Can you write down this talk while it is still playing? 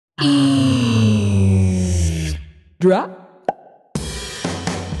Drop.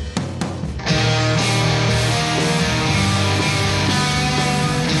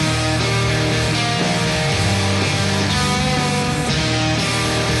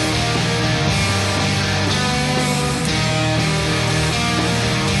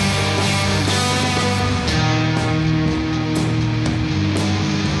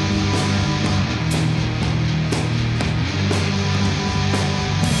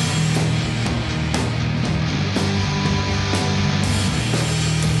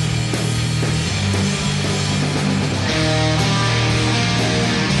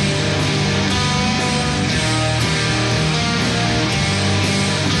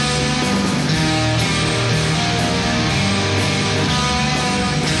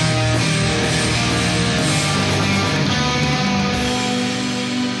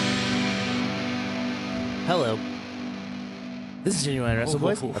 Hello. This is Genuine Wrestle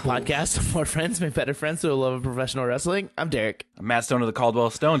Boys, a podcast of more friends made better friends through a love of professional wrestling. I'm Derek. I'm Matt Stone of the Caldwell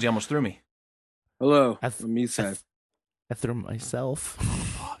Stones. You almost threw me. Hello, I'm Isak. I threw myself.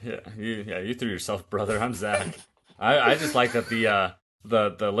 You threw yourself, brother. I'm Zach. I just like that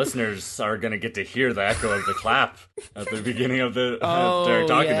the listeners are gonna get to hear the echo of the clap at the beginning of the Derek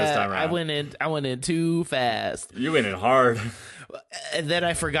talking this time around. I went in too fast. You went in hard. And then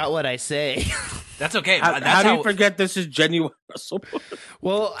I forgot what I say. That's okay. How do you forget this is Genuine Wrestle Boys?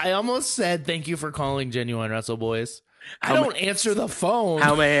 Well, I almost said thank you for calling Genuine Wrestle Boys. I don't answer the phone.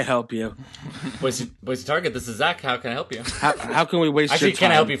 How may I help you? Boise Target, this is Zach. How can I help you? How can we waste Actually, your time?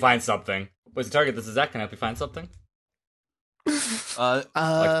 can I help you find something? Boise Target, this is Zach. Can I help you find something?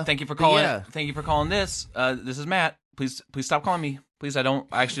 Thank you for calling. yeah. Thank you for calling this. This is Matt. Please stop calling me. Please, I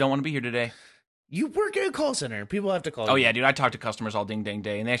actually don't want to be here today. You work at a call center. People have to call you. Oh yeah, dude. I talk to customers all ding dang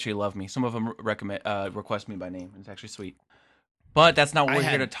day, and they actually love me. Some of them request me by name. It's actually sweet. But that's not what we're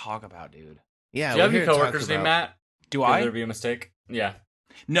here to talk about, dude. Yeah, Do you have we're your here to talk coworker's name, about- Matt? Do Could I? there be a mistake? Yeah.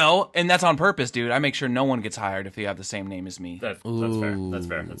 No, and that's on purpose, dude. I make sure no one gets hired if they have the same name as me. That's fair. That's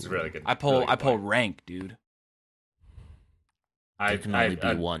fair. That's really good. I pull really good pull point. rank, dude. There can only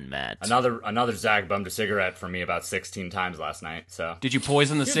be one, Matt. Another Zach bummed a cigarette for me about 16 times last night. So Did you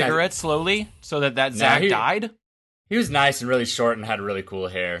poison the He was cigarette slowly so that Nah, Zach he- died? he was nice and really short and had really cool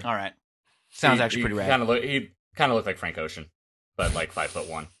hair. All right. Sounds actually pretty rad. He kind of looked like Frank Ocean, but like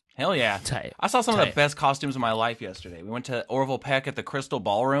 5'1". Hell yeah. Tight. I saw some of the Tight. best costumes of my life yesterday. We went to Orville Peck at the Crystal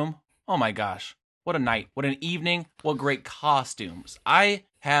Ballroom. Oh my gosh. What a night. What an evening. What great costumes. I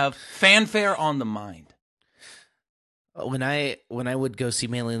have fanfare on the mind. When I would go see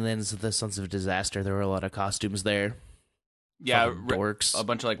Mailing Lands of the Sons of Disaster, there were a lot of costumes there. Yeah, Fucking dorks. a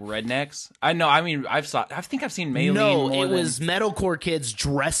bunch of like rednecks. I know. I mean, I think I've seen Maylene No, more it than was metalcore kids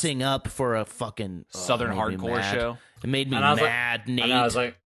dressing up for a fucking Southern it made me hardcore mad. show. It made me And I was mad, Nate. And I was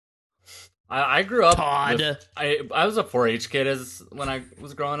like, I grew up. Todd. I was a 4-H kid when I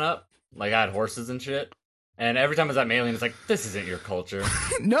was growing up. Like I had horses and shit. And every time I was at Mailing, it's like, this isn't your culture.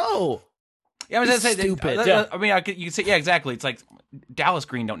 No. Yeah, I was gonna say Stupid. Yeah. I mean, you could say yeah, exactly. It's like Dallas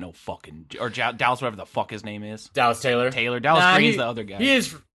Green don't know fucking or Dallas whatever the fuck his name is. Dallas Taylor. Dallas Green's the other guy.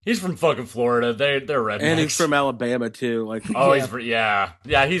 He's from fucking Florida. They're rednecks. And he's from Alabama too. Like, Oh, Yeah.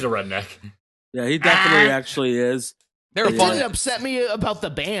 he's a redneck. yeah, he definitely actually is. They're It fun. didn't upset me about the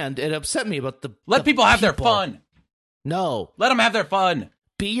band. It upset me about the Let people have their people. fun. No. Let them have their fun.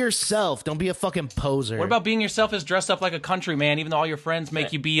 Be yourself. Don't be a fucking poser. What about being yourself as dressed up like a country man, even though all your friends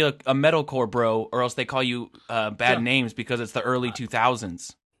make you be a metalcore bro, or else they call you bad names because it's the early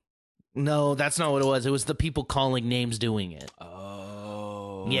 2000s? No, that's not what it was. It was the people calling names doing it.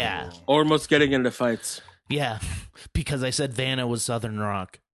 Oh. Yeah. Almost getting into fights. Yeah. Because I said Vanna was Southern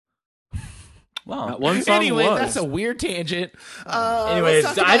Rock. Well, That one song Anyway, was. that's a weird tangent. Anyways,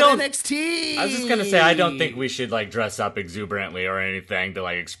 let's talk I about don't- NXT. I was just gonna say, I don't think we should like dress up exuberantly or anything to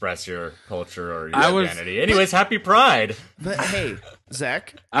like express your culture or your identity. Anyways, happy Pride. But hey,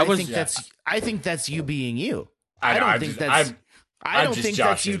 Zach, I think that's you being you. I know, don't I'm think just- that's. I I'm don't just think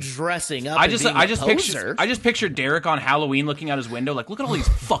that's you joshing. dressing up. I and just being I a just poser. picture Derek on Halloween looking out his window like, look at all these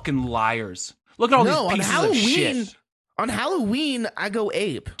fucking liars. Look at all No, on these pieces of Halloween. shit. On Halloween, I go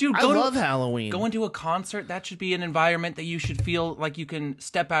ape. Dude, I go to- love Halloween. Go into a concert, that should be an environment that you should feel like you can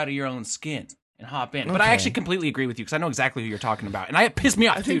step out of your own skin and hop in. But I Okay. actually completely agree with you because I know exactly who you're talking about. And it pissed me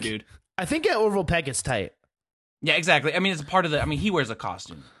off too, dude. I think at Orville Peck it's tight. Yeah, exactly. I mean, it's a part of the. I mean, he wears a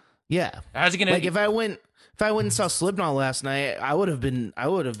costume. Yeah. How's he gonna? Like if I went and saw Slipknot last night, I would have been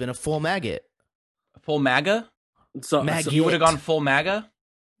a full maggot. full MAGA? So, Maggot. You would have gone full MAGA?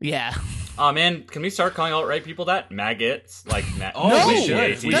 Yeah. Oh man, can we start calling alt-right people that? Maggots? Like, Oh, no, we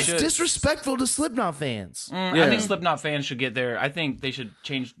should. We that's should. disrespectful to Slipknot fans. I Yeah. think Slipknot fans should get their. I think they should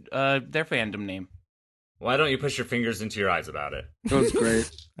change their fandom name. Why don't you push your fingers into your eyes about it? It was great.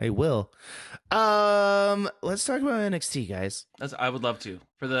 I will. Let's talk about NXT, guys. I would love to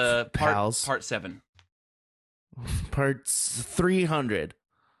for the Pals. part 7. Parts 300.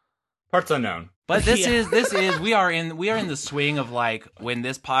 Parts unknown. But this Yeah. is we are in the swing of like when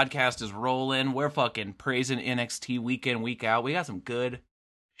this podcast is rolling, we're fucking praising NXT week in, week out. We got some good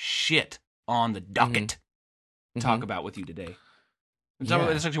shit on the docket to talk about with you today. And so Yeah.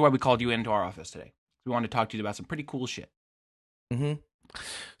 that's actually why we called you into our office today. We wanted to talk to you about some pretty cool shit.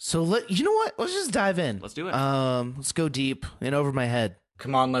 So you know what? Let's just dive in. Let's do it. Let's go deep and over my head.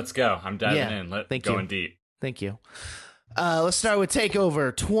 Come on, let's go. I'm diving Yeah, in. thank you. Going deep. Thank you. Let's start with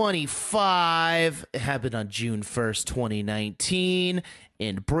TakeOver 25. It happened on June 1st, 2019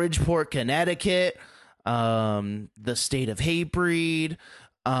 in Bridgeport, Connecticut. The state of Hatebreed.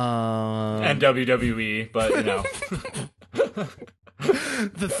 And WWE, but you know.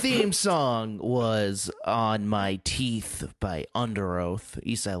 The theme song was On My Teeth by Under Oath.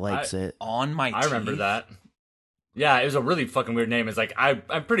 Isai likes it. On my I remember teeth. that. Yeah, it was a really fucking weird name. It's like I'm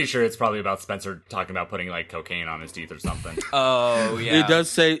pretty sure it's probably about Spencer talking about putting like cocaine on his teeth or something. Oh yeah. It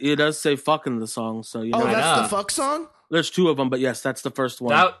does say fuck in the song, so you know. Oh, that's know. the fuck song? There's 2 of them, but yes, that's the first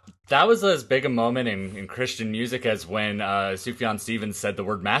one. That was as big a moment in Christian music as when Sufjan Stevens said the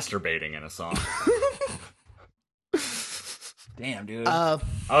word masturbating in a song. Damn, dude. Oh,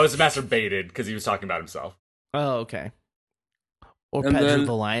 it was masturbated because he was talking about himself. Oh, okay. Or And Pedro then-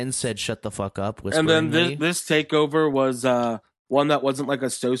 the Lion said, "Shut the fuck up." and then whisperingly. this takeover was one that wasn't like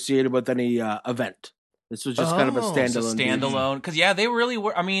associated with any event. This was just kind of a Oh, It's a standalone. deal. standalone, because they really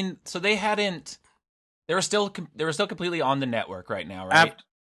were. I mean, so they hadn't. They were still completely on the network right now, right? After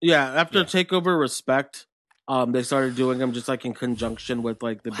Yeah. Takeover Respect, they started doing them just like in conjunction with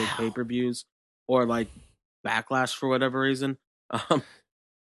like the big Wow. pay-per-views or like Backlash for whatever reason.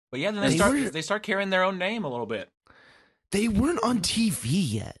 But yeah, then they start carrying their own name a little bit. They weren't on TV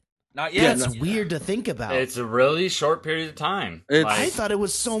yet. Not Yeah, yet. That's weird to think about. It's a really short period of time. It's- I Like, thought it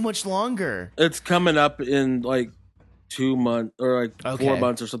was so much longer. It's coming up in like 2 months or like Okay. 4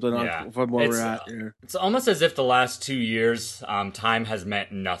 months or something Yeah. from where we're It's, at here. it's almost as if the last 2 years, time has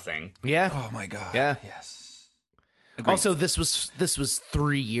meant nothing. Yeah. Oh my god. Yeah. Yes. Agreed. Also, this was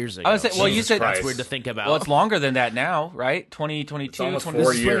 3 years ago. I was saying, well, you Jesus said that's Christ. weird to think about. well, it's longer than that now, right? 2022, It's almost 20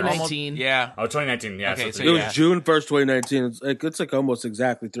 4 this is years. 2019. Yeah. Oh, 2019, yeah. Okay, it's so It three was yeah. June 1st, 2019. It's like almost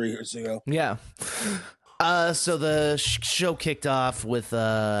exactly 3 years ago. Yeah. So the show kicked off with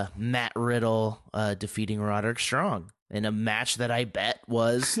Matt Riddle defeating Roderick Strong in a match that I bet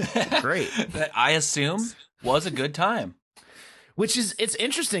was great. That I assume was a good time. It's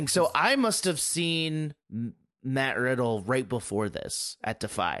interesting. So I must have seen Matt Riddle right before this at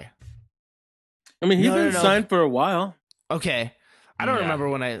Defy. I mean, he's No, no, been no. signed for a while. Okay. I don't Yeah. remember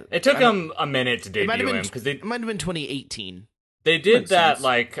when I. It took I don't- them a minute to It might debut have him been. because It might have been 2018. they did Makes that sense.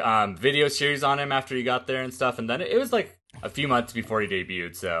 like video series on him after he got there and stuff, and then it was like a few months before he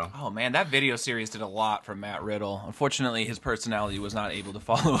debuted. So Oh man, that video series did a lot for Matt Riddle. Unfortunately, his personality was not able to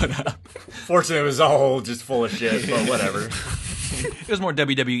follow it up. fortunately, it was all just full of shit, but whatever. It was more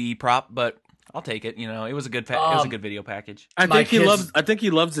WWE prop, but I'll take it. You know, it was a good it was a good video package. I My think he kids- loves. I think he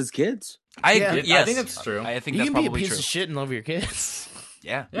loves his kids. I Yeah. agree. I Yes, think that's true. I think You that's can be a probably piece true. of shit and love your kids.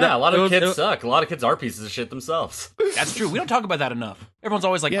 Yeah, Yeah, a lot It of was- kids it- suck. A lot of kids are pieces of shit themselves. that's true. We don't talk about that enough. Everyone's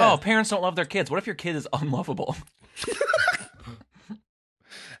always like, Yeah. "Oh, parents don't love their kids." What if your kid is unlovable? I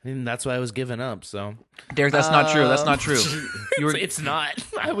mean, that's why I was giving up. So Derek, that's not true. That's not true. You were it's not.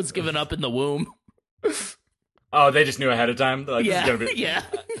 I was giving up in the womb. Oh, they just knew ahead of time. They're like, this is Yeah, gonna be- yeah.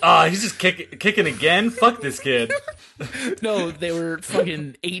 Oh, he's just kicking again. Fuck this kid. No, they were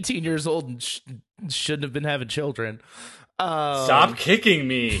fucking 18 years old and shouldn't have been having children. Stop kicking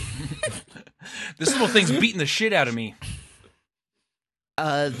me. this little thing's beating the shit out of me.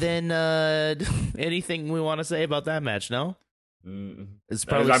 Then anything we want to say about that match? No, it's I'm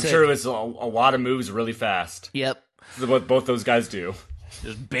probably. sick. sure it was a lot of moves really fast. Yep. This is what both those guys do.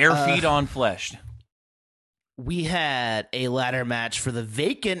 Just bare feet on flesh. We had a ladder match for the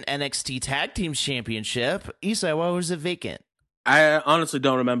vacant NXT Tag Team Championship. Isai, why was it vacant? I honestly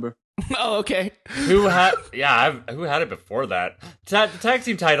don't remember. Oh, okay. Who had it before that? Tag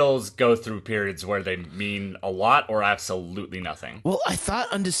team titles go through periods where they mean a lot or absolutely nothing. Well, I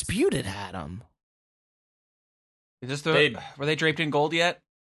thought Undisputed had them. Is this They- were they draped in gold yet?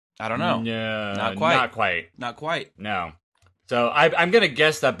 I don't know. No, Not quite. Not quite. Not quite. No. So I'm gonna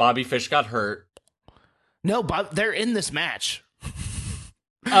guess that Bobby Fish got hurt. No, but they're in this match, Oh,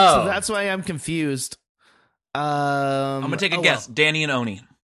 so that's why I'm confused. I'm gonna take a guess. well. Danny and Oni.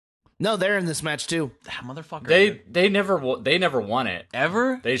 No, they're in this match too. That motherfucker. they never won it.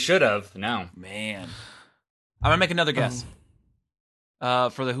 ever? They should have. No. Man. I'm gonna make another guess.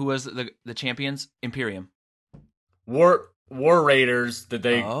 For who was the champions? Imperium. War Raiders. Did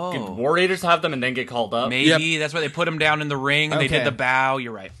they Oh. did War Raiders have them and then get called up? Maybe that's why they put him down in the ring and they did the bow.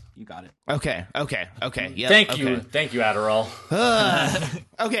 You're right. You got it. Okay. Yep, Thank you, Adderall.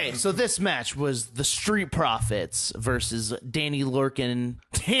 Okay, so this match was the Street Profits versus Danny Lorcan,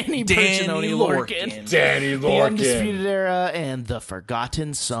 Danny Burchinoni Lorcan, Danny the Lorcan. Undisputed Era, and the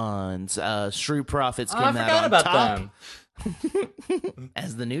Forgotten Sons. Street Profits came I out forgot on about top them.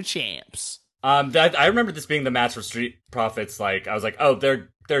 as the new champs. I remember this being the match for Street Profits. Like, I was like, oh, they're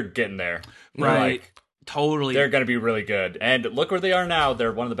getting there. Right. Like, Totally. they're going to be really good. And look where they are now.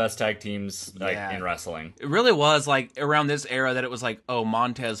 They're one of the best tag teams in wrestling. It really was like around this era that it was like, oh,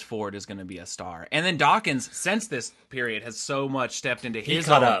 Montez Ford is going to be a star. And then Dawkins, since this period, has so much stepped into his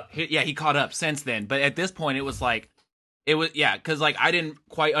caught own- up. He caught up since then. But at this point, it was like, because like I didn't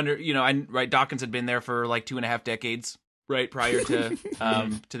quite Dawkins had been there for like 2.5 decades, right, prior to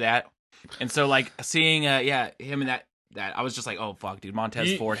to that. And so like seeing him in that I was just like, oh fuck, dude,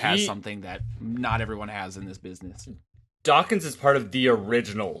 Montez Ford has something that not everyone has in this business. Dawkins is part of the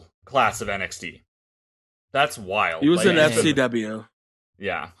original class of NXT. That's wild. He was in like, FCW.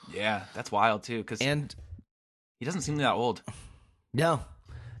 Yeah. Yeah, that's wild too, because he doesn't seem that old. No,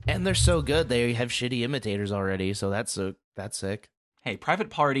 and they're so good. They have shitty imitators already, so that's sick. Hey, Private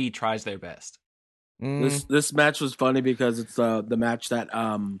Party tries their best. This match was funny because it's the match that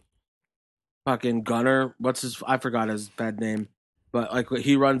fucking Gunner, I forgot his bad name, but like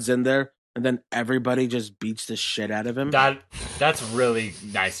he runs in there and then everybody just beats the shit out of him. That's really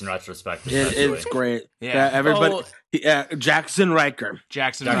nice in retrospect. It's great. Yeah. Everybody. Jackson Riker.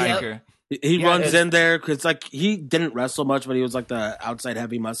 Jackson Riker. He runs in there because like he didn't wrestle much, but he was like the outside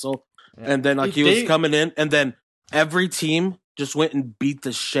heavy muscle, and then like he was coming in, and then every team just went and beat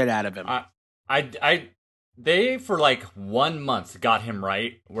the shit out of him. They for like 1 month got him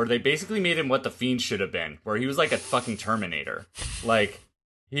right, where they basically made him what the Fiend should have been, where he was like a fucking Terminator. Like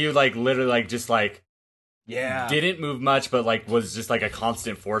he like literally like just like didn't move much, but like was just like a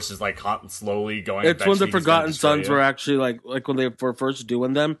constant force, just like slowly going. It's when the Forgotten Sons were actually like when they were first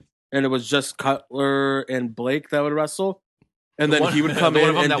doing them, and it was just Cutler and Blake that would wrestle, and then he would come in one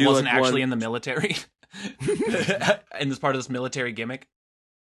of them and that do wasn't like actually in the military, and this part of this military gimmick.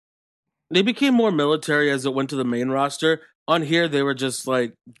 They became more military as it went to the main roster. On here, they were just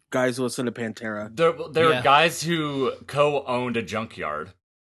like guys who listened to Pantera. There were guys who co-owned a junkyard.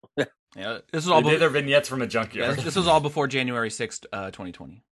 Yeah, this was all. They did their vignettes from a junkyard. Yeah, this was all before January 6th,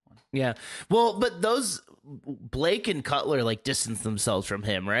 2020. Yeah, well, but those Blake and Cutler like distanced themselves from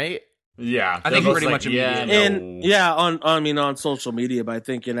him, right? Yeah, I think pretty much immediately. on social media, but I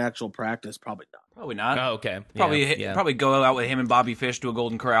think in actual practice, probably not. Probably not. Oh, okay. Probably go out with him and Bobby Fish to a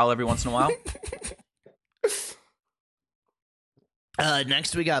Golden Corral every once in a while.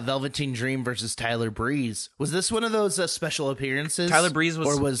 Next, we got Velveteen Dream versus Tyler Breeze. Was this one of those special appearances? Tyler Breeze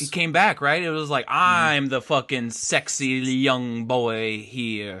he came back, right? It was like, I'm the fucking sexy young boy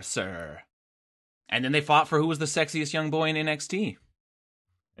here, sir. And then they fought for who was the sexiest young boy in NXT.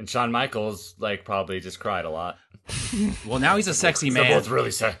 And Shawn Michaels, like, probably just cried a lot. Well, now he's a sexy man. They're both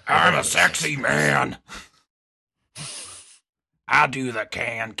really sexy. I'm a sexy man. I do the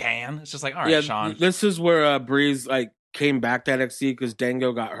can. It's just like, all right, Sean. This is where Breeze like came back to NXT because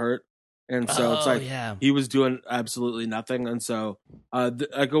Dango got hurt, and so it's like he was doing absolutely nothing, and so like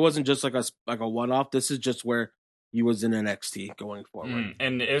it wasn't just like a one off. This is just where he was in NXT going forward,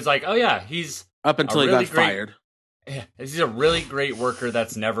 and it was like, oh yeah, he's up until he got fired. Yeah, he's a really great worker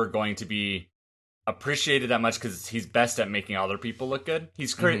that's never going to be appreciated that much because he's best at making other people look good.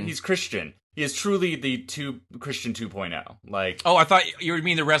 He's Christian. He is truly the Christian 2.0. Like, oh, I thought you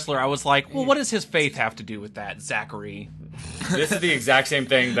mean the wrestler. I was like, well, what does his faith have to do with that, Zachary? This is the exact same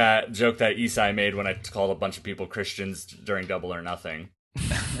thing that joke that Isai made when I called a bunch of people Christians during Double or Nothing.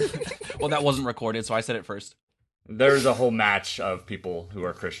 Well, that wasn't recorded, so I said it first. There's a whole match of people who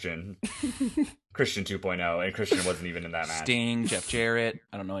are Christian. Christian 2.0, and Christian wasn't even in that match. Sting, Jeff Jarrett,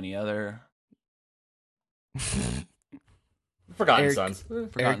 I don't know any other. Forgotten Sons.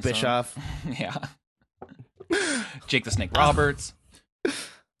 Eric Bischoff. Yeah. Jake the Snake Roberts.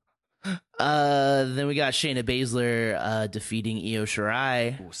 Then we got Shayna Baszler defeating Io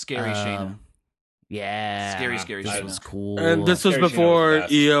Shirai. Ooh, scary Shayna. Yeah. Scary This Shayna. was cool. And this was Scary before Shayna was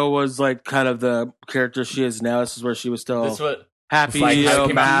the Io was like kind of the character she is now. This is where she was still happy like, Io,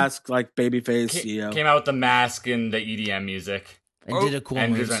 came mask, like babyface Io. Came out with the mask and the EDM music. And did a cool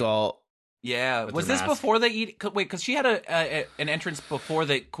moonsault. Yeah, with was the this mask. before wait, because she had an entrance before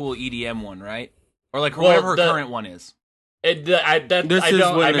the cool EDM one, right? Or like whatever her current one is. This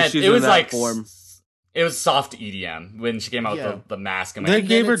is when she's it was in that like form. It was soft EDM when she came out with the mask. And they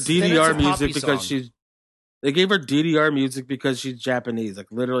gave her DDR music because she's. They gave her DDR music because she's Japanese.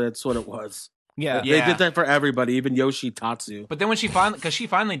 Like literally, that's what it was. Yeah, they did that for everybody, even Yoshi Tatsu. But then when she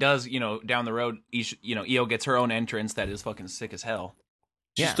finally does, down the road, Io gets her own entrance that is fucking sick as hell.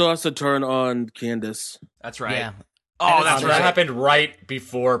 She still has to turn on Candace. That's right. Yeah. Oh, that's right. That happened right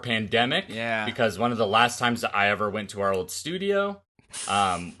before pandemic. Yeah. Because one of the last times that I ever went to our old studio,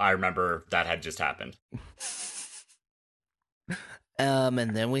 I remember that had just happened. And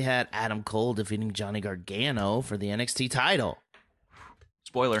then we had Adam Cole defeating Johnny Gargano for the NXT title.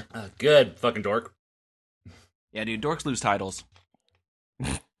 Spoiler. Good fucking dork. Yeah, dude, dorks lose titles.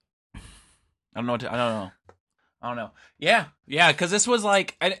 I don't know. Yeah, because this was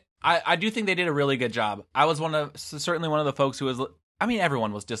like, I do think they did a really good job. I was certainly one of the folks who was, I mean,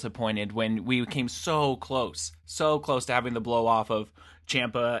 everyone was disappointed when we came so close to having the blow off of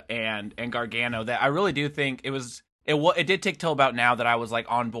Ciampa and Gargano that I really do think it did take till about now that I was like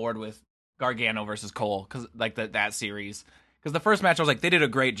on board with Gargano versus Cole, because like that series. Because the first match, I was like, they did a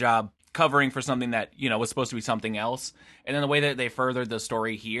great job covering for something that, was supposed to be something else. And then the way that they furthered the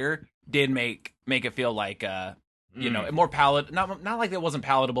story here did make it feel like, more not like it wasn't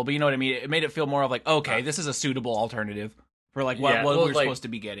palatable, but you know what I mean? It made it feel more of like, okay, this is a suitable alternative for like what we're supposed to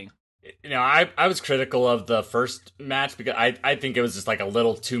be getting. I was critical of the first match because I think it was just like a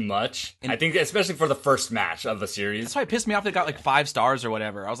little too much. And I think especially for the first match of the series. That's why it pissed me off. They got like 5 stars or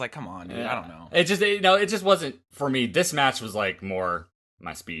whatever. I was like, come on, dude. I don't know. It just wasn't for me. This match was like more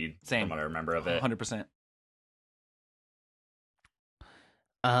my speed. Same. From what I remember of it. 100%.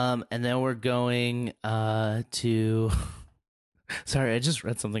 And then we're going to. Sorry, I just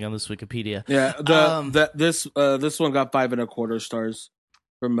read something on this Wikipedia. Yeah, this one got 5 1/4 stars.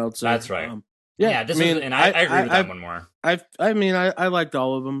 From Meltzer. That's right. I agree with that one more. I liked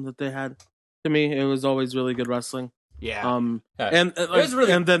all of them that they had. To me, it was always really good wrestling. Yeah. And then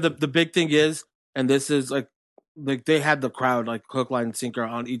the big thing is, and this is like they had the crowd like hook, line, and sinker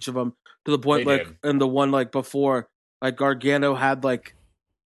on each of them to the point in the one like before, like Gargano had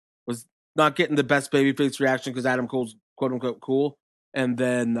was not getting the best babyface reaction because Adam Cole's quote unquote cool. And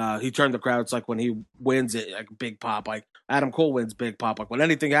then he turned the crowd. It's like when he wins it, like big pop. Like Adam Cole wins, big pop. Like when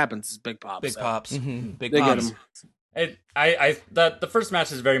anything happens, it's big pop. Big pops. Mm-hmm. Big pops. The first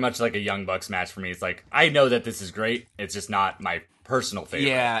match is very much like a Young Bucks match for me. It's like I know that this is great. It's just not my personal favorite.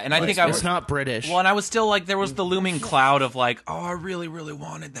 Yeah, and I think it's not British. Well, and I was still like, there was the looming cloud of like, oh, I really, really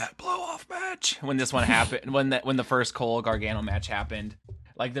wanted that blow off match when this one happened. when the first Cole Gargano match happened.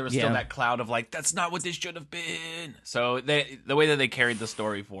 Like, there was still that cloud of, like, that's not what this should have been. So, the way that they carried the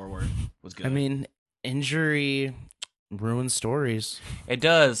story forward was good. I mean, injury ruins stories. It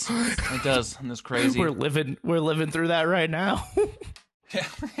does. It does. And it's crazy. We're living through that right now.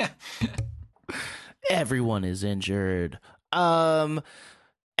 Everyone is injured. NXT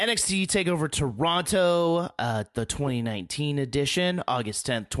TakeOver Toronto, the 2019 edition, August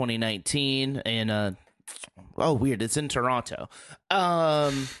 10th, 2019, and oh, weird. It's in Toronto.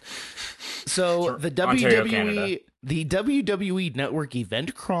 So the WWE Network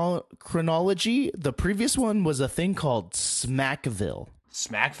event chronology. The previous one was a thing called Smackville.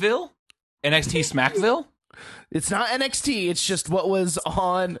 Smackville? NXT Smackville? It's not NXT. It's just what was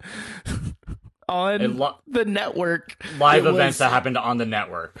on the network. Live events that happened on the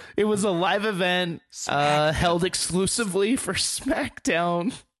network. It was a live event held exclusively for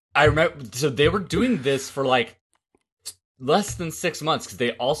SmackDown. I remember, so they were doing this for like less than 6 months because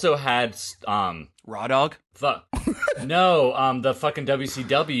they also had Raw Dog. The fucking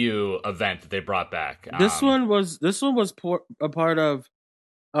WCW event that they brought back. This one was a part of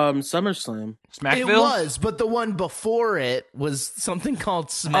SummerSlam. Smackville. It was, but the one before it was something called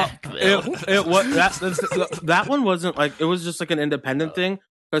Smackville. It was that one wasn't like, it was just like an independent thing.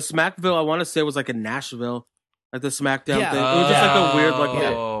 But Smackville, I want to say, was like in Nashville. Like the SmackDown thing. It was just like a weird,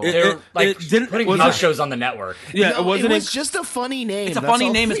 it didn't putting house shows on the network. Yeah, no, it was just a funny name. It's a funny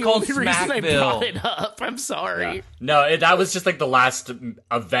name. It's called Smackville. I brought it up. I'm sorry. Yeah. No, that was just like the last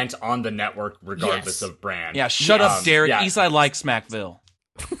event on the network, regardless of brand. Yeah, shut up, Derek. Yeah. Eastside likes Smackville.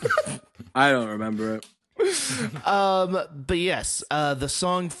 I don't remember it. But yes, the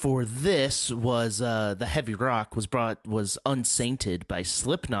song for this was the Heavy Rock was Unsainted by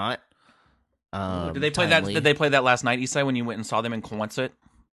Slipknot. Did they play that? Did they play that last night, Eastside, when you went and saw them in Quonset?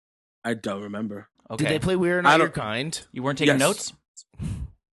 I don't remember. Okay. Did they play We Are Not Your Kind? You weren't taking notes?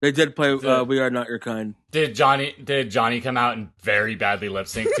 They did play We Are Not Your Kind. Did Johnny come out and very badly lip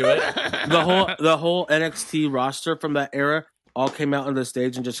sync to it? The whole NXT roster from that era all came out on the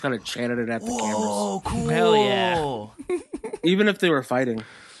stage and just kind of chanted it at the cameras. Oh, cool! Hell yeah! Even if they were fighting.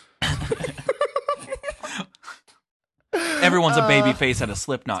 Everyone's a babyface at a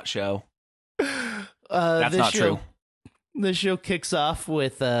Slipknot show. That's not true. The show kicks off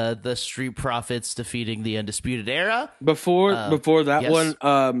with the Street Profits defeating the Undisputed Era. Before that yes.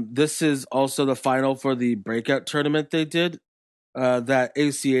 one, this is also the final for the breakout tournament they did. That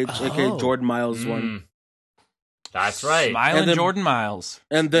ACH, aka Jordan Miles won. That's right. Smiling Jordan Miles.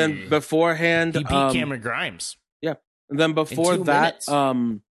 And then beforehand, he beat Cameron Grimes. Yeah. And then before that,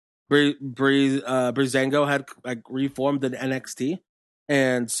 Breezango had like reformed in NXT.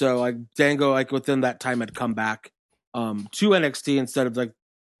 And so like Dango like within that time had come back to NXT instead of like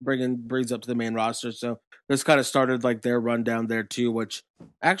bringing Breeze up to the main roster. So this kind of started like their run down there too, which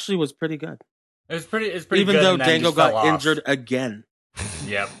actually was pretty good. It's pretty even good, though Dango got injured again.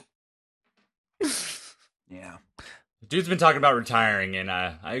 Yep. Yeah. Dude's been talking about retiring, and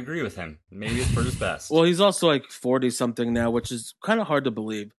I agree with him. Maybe it's for his best. Well, he's also like 40 something now, which is kind of hard to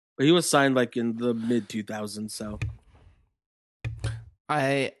believe. But he was signed like in the mid 2000s, so.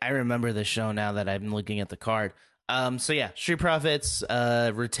 I remember the show now that I'm looking at the card. So yeah, Street Profits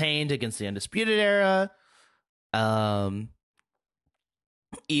retained against the Undisputed Era.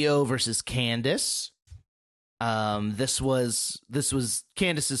 EO versus Candice. This was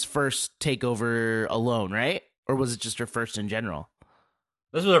Candice's first takeover alone, right? Or was it just her first in general?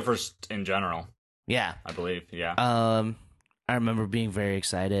 This was her first in general. Yeah, I believe. Yeah. I remember being very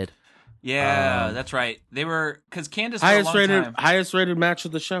excited. Yeah, that's right. They were because Candice highest rated match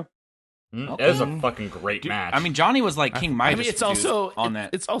of the show. Okay. It was a fucking great match. I mean, Johnny was like King Midas. I mean, it's also on that.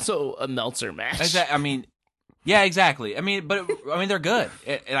 It's also a Meltzer match. I mean, yeah, exactly. I mean, they're good,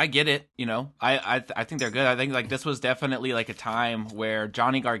 and I get it. You know, I think they're good. I think like this was definitely like a time where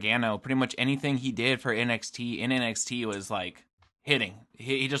Johnny Gargano, pretty much anything he did for NXT was like hitting.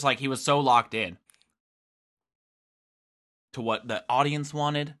 He just like he was so locked in to what the audience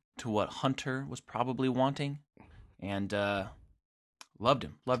wanted, to what Hunter was probably wanting, and loved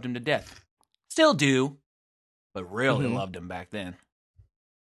him to death. Still do, but really loved him back then.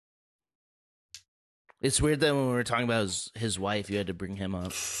 It's weird that when we were talking about his wife, you had to bring him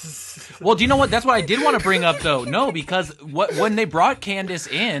up. Well, do you know what? That's what I did want to bring up, though. No, because when they brought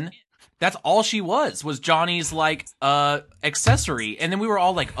Candice in, that's all she was Johnny's like accessory, and then we were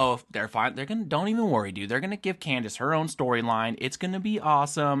all like, "Oh, they're fine. Don't even worry, dude. They're gonna give Candice her own storyline. It's gonna be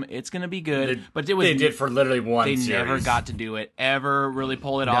awesome. It's gonna be good." They did for literally one. They series. never got to do it, ever really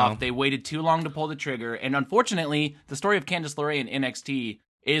pull it off. They waited too long to pull the trigger, and unfortunately, the story of Candice LeRae in NXT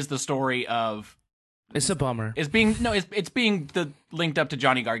is the story of. It's a bummer. It's being linked up to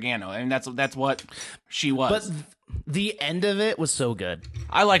Johnny Gargano, and that's what she was. But the end of it was so good.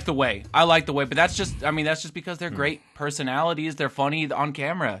 I like the way, but that's just because they're great personalities. They're funny on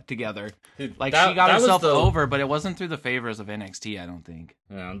camera together. Like she got herself over, but it wasn't through the favors of NXT. I don't think.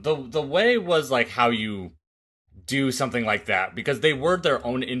 Yeah, the way was like how you do something like that because they were their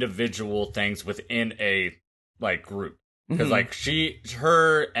own individual things within a like group. Because like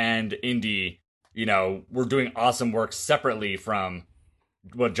her and Indy. You know, we're doing awesome work separately from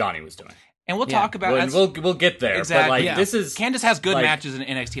what Johnny was doing. And we'll talk about we'll get there. Exactly. But like this is Candice has good matches in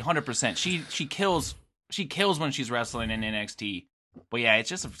NXT, 100%. She kills when she's wrestling in NXT. But yeah,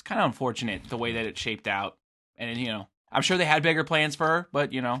 it's kind of unfortunate the way that it shaped out. And you know, I'm sure they had bigger plans for her,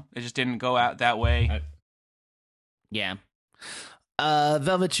 but you know, it just didn't go out that way. Yeah.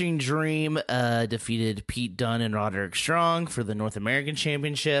 Velveteen Dream defeated Pete Dunne and Roderick Strong for the North American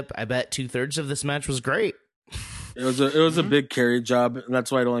Championship. I bet 2/3 of this match was great. It was a big carry job, and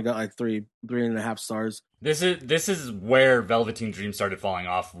that's why it only got like 3.5 stars. This is where Velveteen Dream started falling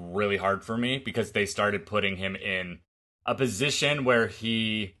off really hard for me because they started putting him in a position where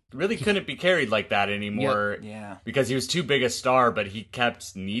he really couldn't be carried like that anymore. Yep. Yeah. Because he was too big a star, but he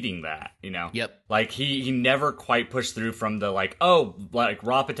kept needing that, you know? Yep. Like he never quite pushed through from the like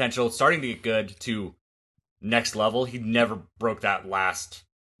raw potential, starting to get good to next level. He never broke that last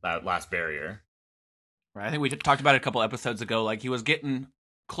barrier. Right. I think we talked about it a couple episodes ago. Like he was getting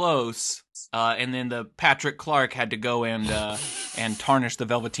close, and then the Patrick Clark had to go and tarnish the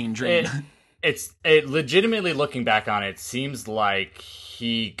Velveteen Dream. It legitimately looking back on it seems like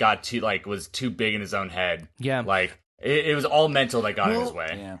he got was too big in his own head. Yeah. Like it was all mental that got in his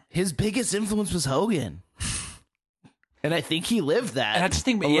way. Yeah. His biggest influence was Hogan. And I think he lived that. And I just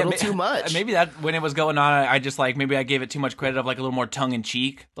think a little too much. Maybe that when it was going on, I just like maybe I gave it too much credit of like a little more tongue in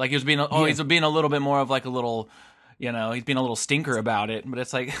cheek. Like he was being he's being a little bit more of like a little, you know, he's being a little stinker about it. But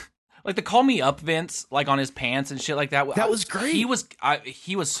it's like the call me up Vince, like on his pants and shit like that. That was great. He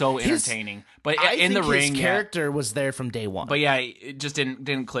was so entertaining. But I in think the ring, his character was there from day one. But yeah, it just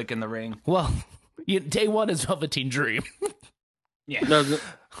didn't click in the ring. Well, day one is Velveteen Dream. Yeah. No,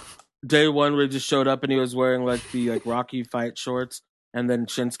 day one where he just showed up and he was wearing like the like Rocky fight shorts, and then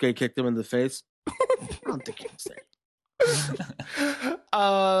Shinsuke kicked him in the face. I don't think he was there.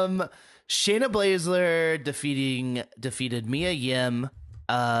 Shayna Baszler defeated Mia Yim.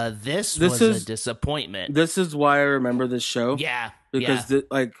 This was a disappointment. This is why I remember this show. Yeah, because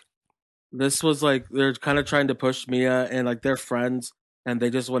this was like they're kind of trying to push Mia, and like they're friends, and they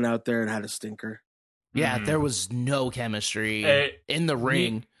just went out there and had a stinker. Yeah, there was no chemistry in the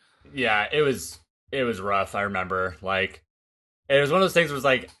ring. Yeah, it was rough. I remember, like, it was one of those things where it was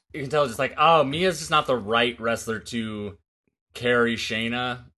like, you can tell just like, oh, Mia's just not the right wrestler to carry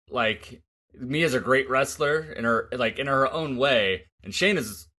Shayna. Like, Mia's a great wrestler in her own way, and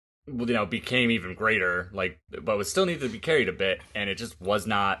Shayna's, became even greater, like, but would still need to be carried a bit, and it just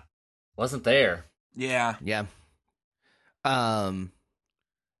wasn't there. Yeah. Yeah.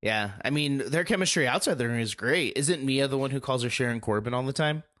 Yeah, I mean, their chemistry outside the ring is great. Isn't Mia the one who calls her Sharon Corbin all the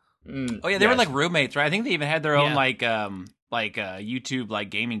time? Oh yeah, they were like roommates, right? I think they even had their own YouTube like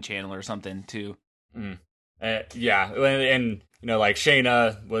gaming channel or something too. Yeah, and like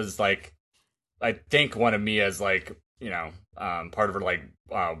Shayna was like, I think one of Mia's like part of her like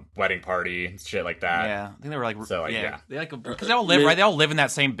wedding party and shit like that. Yeah, I think they were like they like because they all live right. They all live in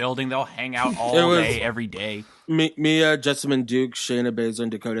that same building. They all hang out all day, every day. Mia, Jessamine Duke, Shayna Baszler,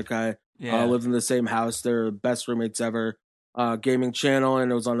 and Dakota Kai lived in the same house. They're best roommates ever. Gaming channel,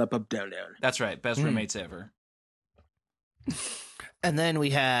 and it was on Up Up Down Down. That's right, best roommates ever. And then we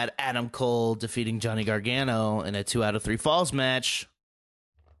had Adam Cole defeating Johnny Gargano in a 2 out of 3 falls match.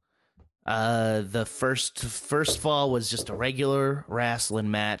 The first fall was just a regular wrestling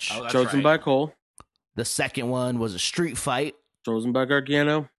match, chosen by Cole. The second one was a street fight, chosen by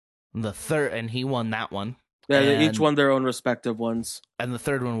Gargano. The third, and he won that one. Yeah, they each won their own respective ones. And the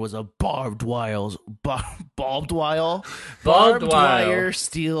third one was a barbed wire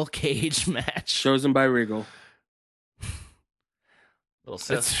steel cage match, chosen by Regal. A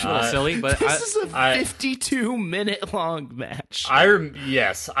little silly, but this is a 52-minute long match. I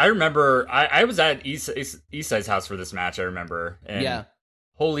remember. I was at East Side's house for this match. I remember. And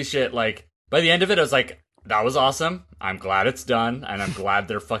holy shit! Like by the end of it, I was like, "That was awesome. I'm glad it's done, and I'm glad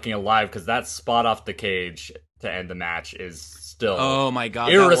they're fucking alive." Because that spot off the cage to end the match is still my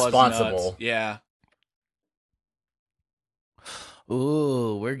god, irresponsible. That was nuts. Yeah.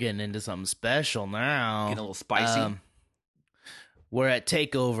 Ooh, we're getting into something special now. Getting a little spicy. We're at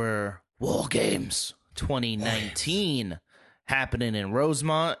TakeOver War Games 2019, happening in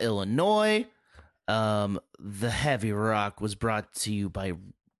Rosemont, Illinois. The Heavy Rock was brought to you by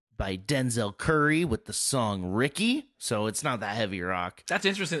Denzel Curry with the song Ricky, so it's not that heavy rock. That's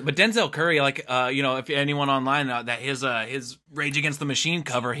interesting. But Denzel Curry, like, if anyone online, that his Rage Against the Machine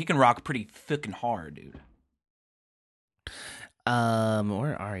cover, he can rock pretty fucking hard, dude.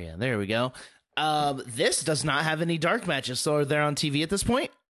 Where are you? There we go. This does not have any dark matches, so are they on TV at this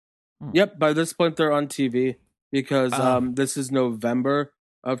point? Yep, by this point they're on TV because this is November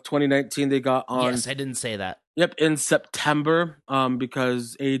of 2019. They got on. Yes, I didn't say that. Yep, in September,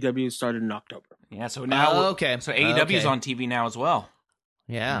 because AEW started in October. Yeah, so now so AEW is on TV now as well.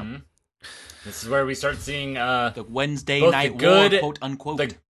 Yeah, mm-hmm. This is where we start seeing the Wednesday night war, quote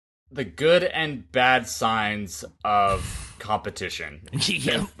unquote. The good and bad signs of competition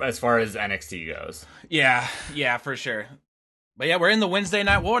as far as NXT goes. Yeah, for sure. But yeah, we're in the Wednesday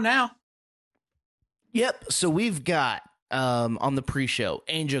night war now. Yep. So we've got on the pre-show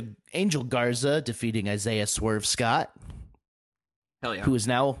Angel Garza defeating Isaiah Swerve Scott. Hell yeah. Who is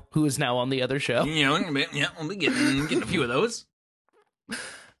now on the other show. We'll be getting a few of those.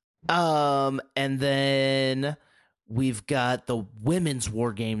 And then we've got the women's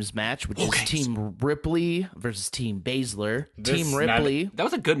War Games match, which is Team Ripley versus Team Baszler. Team Ripley. That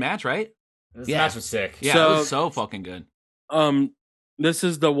was a good match, right? This match was sick. Yeah, it was so fucking good. This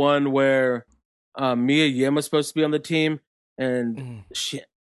is the one where Mia Yim was supposed to be on the team, and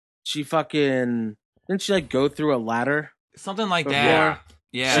she fucking didn't she like go through a ladder? Something like that.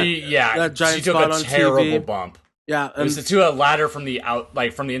 Yeah. She took a terrible bump. Yeah, it was to a ladder from the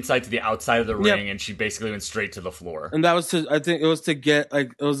inside to the outside of the ring, and she basically went straight to the floor. And that was I think it was to get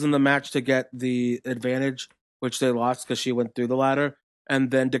it was in the match to get the advantage, which they lost because she went through the ladder.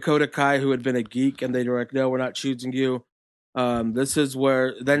 And then Dakota Kai, who had been a geek, and they were like, "No, we're not choosing you." This is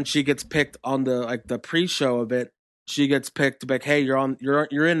where then she gets picked on the pre-show of it. She gets picked like, "Hey,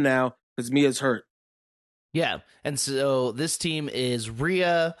 you're in now because Mia's hurt." Yeah, and so this team is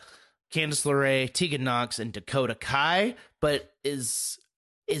Rhea, Candice LeRae, Tegan Nox, and Dakota Kai. But is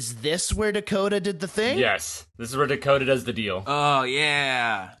this where Dakota did the thing? Yes, this is where Dakota does the deal. Oh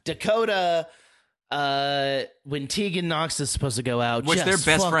yeah, Dakota when Tegan Knox is supposed to go out, which they're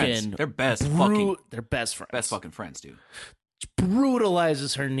best friends. They're best fucking friends. Best fucking friends, dude.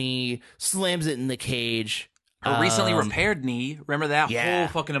 Brutalizes her knee, slams it in the cage. Her recently repaired knee. Remember that whole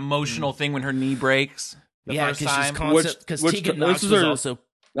fucking emotional thing when her knee breaks the first time? Because Tegan Knox was also...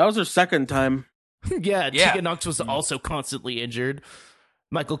 That was her second time. Tegan Knox was also constantly injured.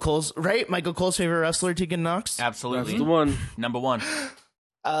 Michael Cole's favorite wrestler, Tegan Knox? Absolutely. That's the one. Number one.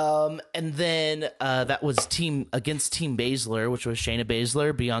 And then that was against Team Baszler, which was Shayna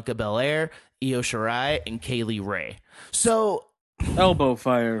Baszler, Bianca Belair, Io Shirai, and Kaylee Ray. So... Elbow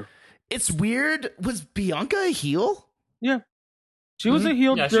fire. It's weird. Was Bianca a heel? Yeah. She was a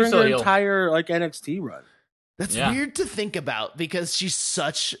heel during her entire NXT run. That's weird to think about because she's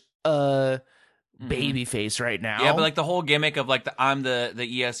such a baby face right now. Yeah, but the whole gimmick of I'm the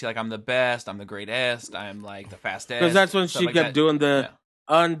ESC, I'm the best, I'm the greatest, I'm the fastest. Because that's when she kept doing the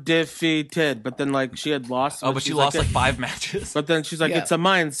undefeated, but then she had lost. Oh, but she lost 5 matches. But then she's like, it's a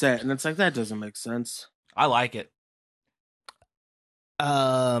mindset, and it's that doesn't make sense. I like it.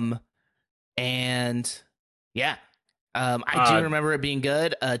 And I do remember it being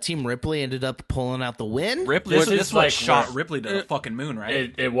good. Team Ripley ended up pulling out the win. This shot Ripley to the fucking moon,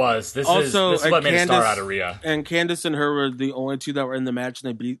 right? It was. This is what made a star out of Rhea. And Candice and her were the only two that were in the match, and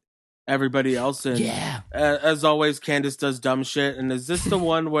they beat everybody else. And as always, Candice does dumb shit. And is this the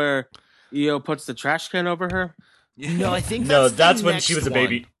one where Io puts the trash can over her? No, I think that's when she was a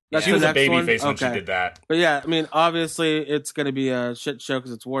baby. She was a baby face when she did that. But yeah, I mean, obviously, it's going to be a shit show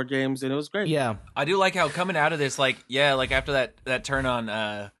because it's War Games, and it was great. Yeah. I do like how coming out of this, after that turn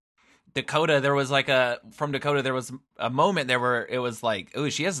on Dakota, there was from Dakota, there was a moment there where it was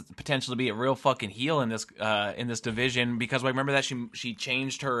she has the potential to be a real fucking heel in this division, because remember that she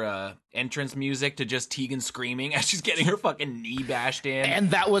changed her entrance music to just Tegan screaming as she's getting her fucking knee bashed in,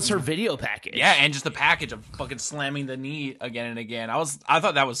 and that was her video package. Yeah, and just the package of fucking slamming the knee again and again. I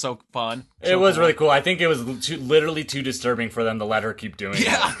thought that was so fun. It was really cool. I think it was literally too disturbing for them to let her keep doing it.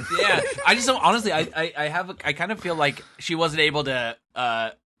 Yeah. I just don't, honestly. I kind of feel like she wasn't able to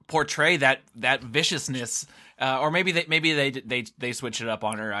portray that viciousness, or maybe they switched it up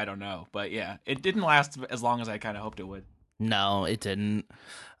on her. I don't know, but yeah, it didn't last as long as I kind of hoped it would. No, it didn't.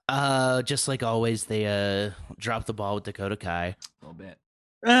 Just like always, they dropped the ball with Dakota Kai a little bit.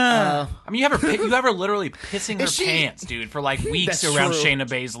 I mean, you have her literally pissing her pants, dude, for weeks around Shayna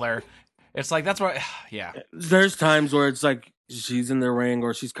Baszler. It's that's where, yeah. There's times where it's she's in the ring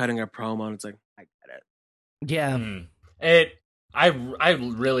or she's cutting a promo, and it's I get it. Yeah. I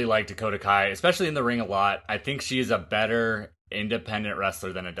really like Dakota Kai, especially in the ring a lot. I think she is a better independent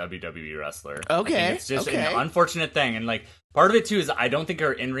wrestler than a WWE wrestler. Okay. It's just an unfortunate thing. And part of it too is I don't think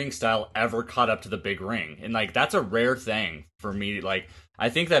her in-ring style ever caught up to the big ring. And that's a rare thing for me. I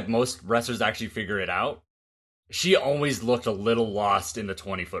think that most wrestlers actually figure it out. She always looked a little lost in the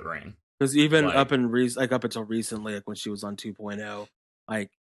 20-foot ring. Because even up until recently, when she was on 2.0,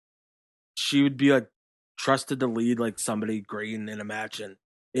 she would be trusted to lead somebody green in a match, and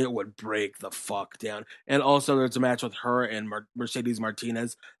it would break the fuck down. And also there's a match with her and Mercedes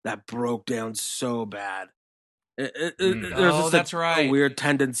Martinez that broke down so bad. There's just that's right. a weird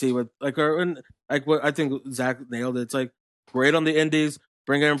tendency with her, and what I think Zach nailed it. It's great on the indies,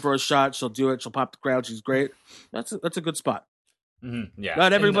 bring her in for a shot, she'll do it, she'll pop the crowd, she's great. That's a good spot. Mm-hmm. Yeah,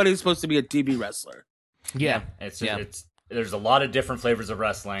 not everybody's supposed to be a TV wrestler. Yeah, it's there's a lot of different flavors of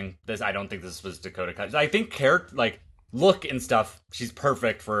wrestling. I don't think this was Dakota Kai. I think look and stuff, she's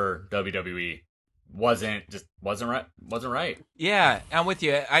perfect for WWE. Wasn't right. Yeah, I'm with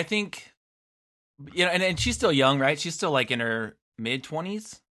you. I think, and she's still young, right? She's still in her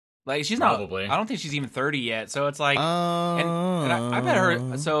mid-20s. She's probably. I don't think she's even 30 yet. So it's and I bet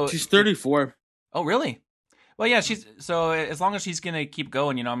her. So she's 34. Oh, really? Well, yeah. So as long as she's gonna keep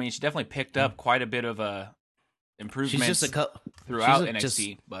going, she definitely picked up quite a bit of improvements. She's just throughout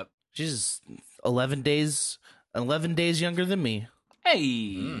NXT, but she's 11 days younger than me.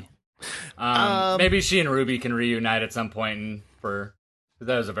 Hey, maybe she and Ruby can reunite at some point,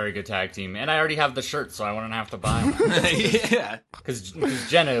 that was a very good tag team, and I already have the shirt, so I wouldn't have to buy one. Yeah, because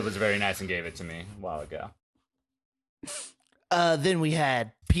Jenna was very nice and gave it to me a while ago. Then we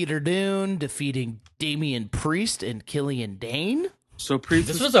had Peter Dunne defeating Damian Priest and Killian Dane. So Priest,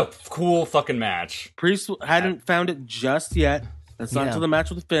 this was a cool fucking match. Priest hadn't found it just yet. That's not until the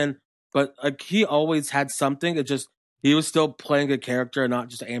match with Finn. But he always had something. It just he was still playing a character and not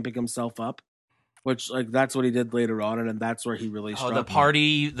just amping himself up. which like that's what he did later on, and that's where he really struck the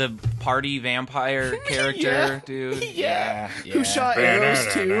party vampire character, dude. Yeah. Who shot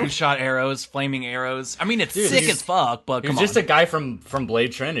arrows too? Who shot arrows, flaming arrows. I mean, it's sick as fuck, but come on. He's just a guy from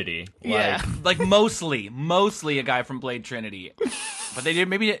Blade Trinity. Like mostly a guy from Blade Trinity. But they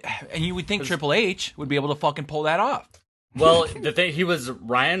did and you would think Triple H would be able to fucking pull that off. Well, the thing, he was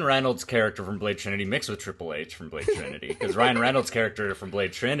Ryan Reynolds' character from Blade Trinity mixed with Triple H from Blade Trinity, because Ryan Reynolds' character from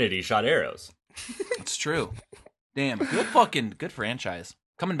Blade Trinity shot arrows. It's true. Damn, good franchise.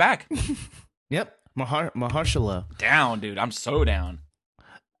 Coming back. Yep, Mahershala. Down, dude. I'm so down.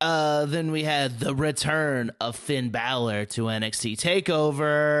 Then we had the return of Finn Balor to NXT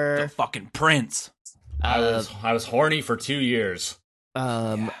TakeOver. The fucking Prince. I was horny for 2 years.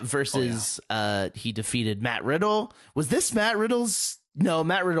 Versus he defeated Matt Riddle. Was this Matt Riddle's? No,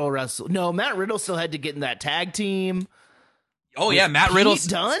 Matt Riddle wrestled. No, Matt Riddle still had to get in that tag team. Oh yeah, Matt Riddle's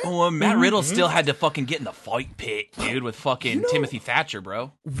done. Oh, Matt Riddle still had to fucking get in the fight pit, dude, with fucking Timothy Thatcher,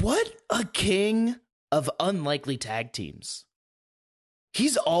 bro. What a king of unlikely tag teams.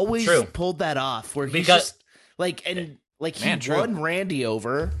 He's always pulled that off, where he's just like, and like he won Randy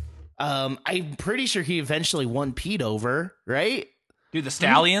over. I'm pretty sure he eventually won Pete over, right? Dude, the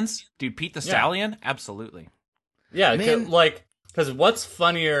Stallions? Dude, Pete the Stallion? Absolutely. Yeah, because what's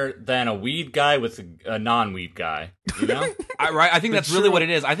funnier than a weed guy with a non-weed guy, you know? I think that's really what it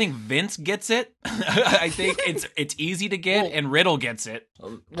is. I think Vince gets it. I think it's easy to get, and Riddle gets it.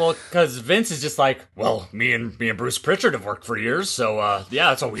 Well, because Vince is just like, well, me and Bruce Pritchard have worked for years, so yeah,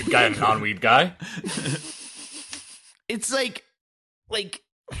 that's a weed guy and a non-weed guy. It's like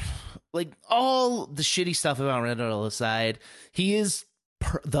all the shitty stuff about Riddle aside, he is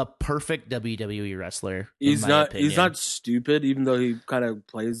the perfect WWE wrestler. He's not stupid, even though he kind of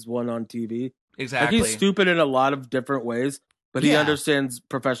plays one on TV. Exactly. Like, he's stupid in a lot of different ways, but he understands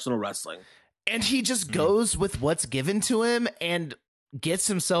professional wrestling. And he just goes with what's given to him and gets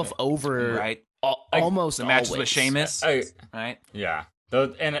himself over. Right. Almost the matches always. with Sheamus. Right. Yeah.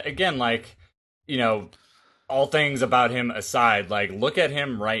 And again, like, you know, all things about him aside, like, look at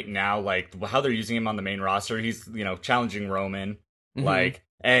him right now, like, how they're using him on the main roster. He's, you know, challenging Roman, like,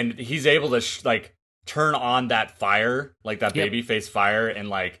 and he's able to, turn on that fire, like, that babyface fire, and,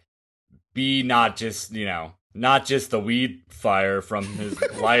 like, be not just the weed fire from his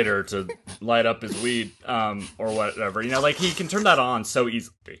lighter to light up his weed, or whatever. You know, like, he can turn that on so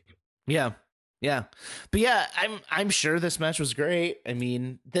easily. Yeah. Yeah. But yeah, I'm sure this match was great. I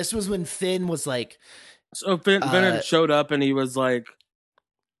mean, this was when Finn was like, so Finn had showed up and he was like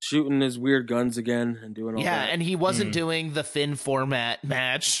shooting his weird guns again and doing all that. Yeah, and he wasn't doing the Finn format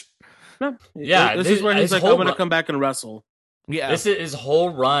match. No. Yeah, this is where he's like, I'm going to come back and wrestle. Yeah. This is his whole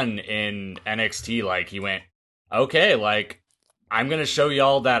run in NXT. Like, he went, okay, like, I'm going to show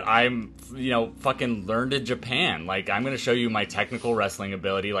y'all that I'm, you know, fucking learned in Japan. Like, I'm going to show you my technical wrestling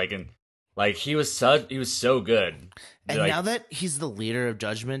ability. Like, he was so good. And now that he's the leader of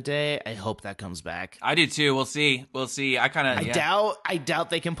Judgment Day, I hope that comes back. I do too. We'll see. I doubt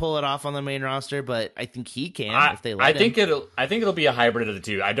they can pull it off on the main roster, but I think he can if they let him. I think it'll be a hybrid of the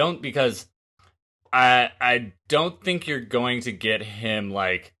two. I don't think you're going to get him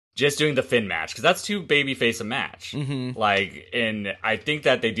like just doing the Finn match, because that's too babyface a match. Like, and I think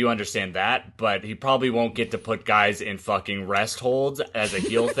that they do understand that, but he probably won't get to put guys in fucking rest holds as a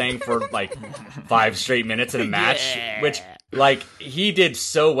heel thing for like 5 straight minutes in a match, which, like, he did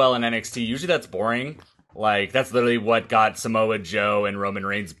so well in NXT. Usually that's boring. Like, that's literally what got Samoa Joe and Roman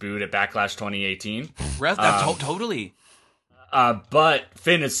Reigns booed at Backlash 2018. Totally. But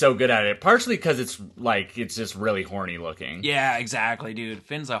Finn is so good at it, partially because it's just really horny looking. Yeah, exactly, dude.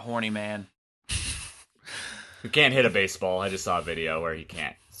 Finn's a horny man. Who can't hit a baseball. I just saw a video where he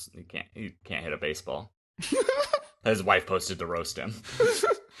can't hit a baseball. His wife posted to roast him.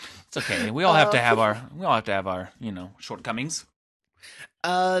 It's okay. We all have to have our, you know, shortcomings.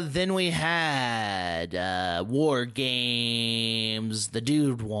 Then we had War Games. The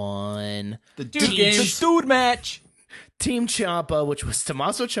dude won. The dude match. Team Ciampa, which was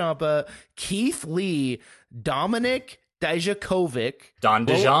Tommaso Ciampa, Keith Lee, Dominic Dijakovic. Don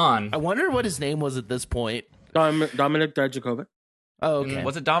Dijon. I wonder what his name was at this point. Dominic Dijakovic. Oh, okay.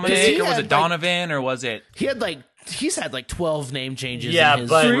 Was it Dominic or was it Donovan or was it? He's had like 12 name changes in his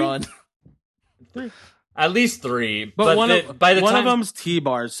run. At least 3. But one of them's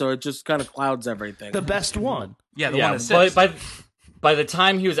T-bars, so it just kind of clouds everything. The best one. Yeah, the one that says. By the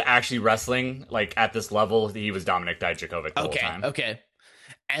time he was actually wrestling, like, at this level, he was Dominic Dijakovic the whole time. Okay.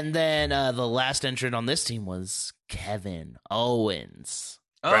 And then the last entrant on this team was Kevin Owens.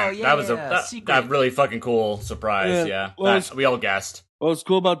 Oh, yeah. That was a really fucking cool surprise, yeah. Well, we all guessed. what's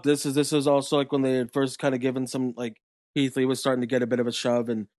cool about this was also like when they had first kind of given some like Keith Lee was starting to get a bit of a shove,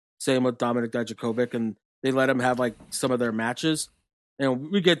 and same with Dominik Dijakovic, and they let him have like some of their matches,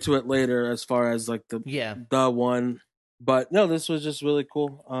 and we get to it later as far as like the one, but no, this was just really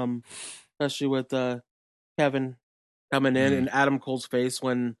cool, especially with Kevin coming in and Adam Cole's face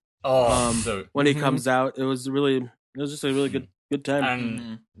when he comes out. It was just a really good time.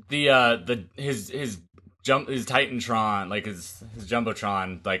 And his Titantron, like his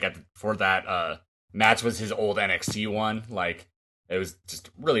Jumbotron, like for that match was his old NXT one. Like it was just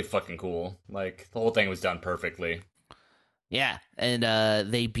really fucking cool. Like the whole thing was done perfectly. Yeah, and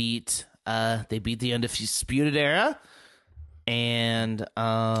they beat the Undisputed Era. And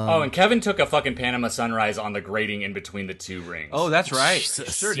and Kevin took a fucking Panama Sunrise on the grating in between the two rings. Oh, that's right.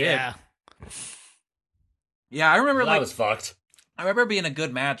 Jesus, sure did. Yeah, I remember that was fucked. I remember it being a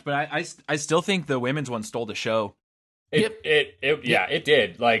good match, but I still think the women's one stole the show. It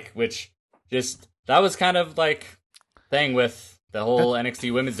did. Like, which just that was kind of like thing with the whole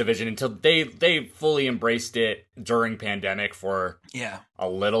NXT women's division until they fully embraced it during pandemic for a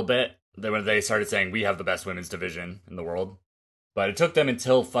little bit. When they started saying we have the best women's division in the world. But it took them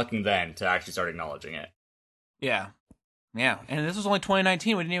until fucking then to actually start acknowledging it. Yeah. Yeah. And this was only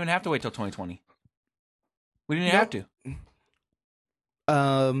 2019. We didn't even have to wait till 2020. We didn't have to.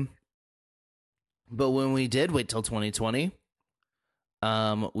 But when we did wait till 2020,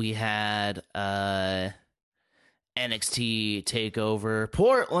 we had NXT TakeOver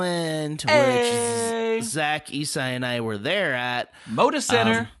Portland, which Zach, Isai, and I were there at. Moda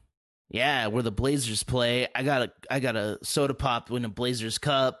Center. Yeah, where the Blazers play. I got a soda pop in a Blazers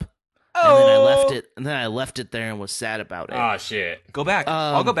cup. Oh. And then I left it there and was sad about it. Oh shit. Go back.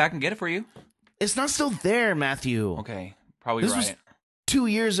 I'll go back and get it for you. It's not still there, Matthew. Okay. Probably this right. Was 2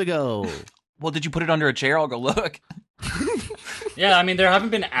 years ago. Well, did you put it under a chair? I'll go look. Yeah, I mean there haven't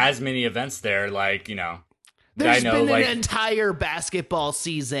been as many events there, like, you know. There's been an entire basketball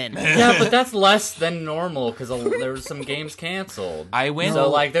season. Yeah, but that's less than normal because there were some games canceled. I went to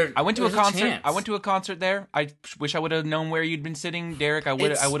a concert. Chance. I went to a concert there. I wish I would have known where you'd been sitting, Derek. I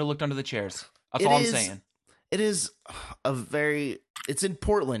would have looked under the chairs. That's all I'm saying. It is it's in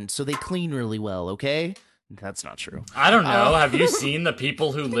Portland, so they clean really well, okay? That's not true. I don't know. Have you seen the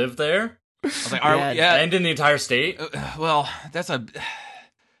people who live there? I was like, and in the entire state? Well, that's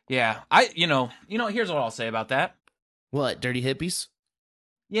yeah, here's what I'll say about that. What, dirty hippies?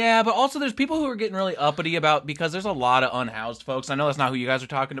 Yeah, but also there's people who are getting really uppity about, because there's a lot of unhoused folks. I know that's not who you guys are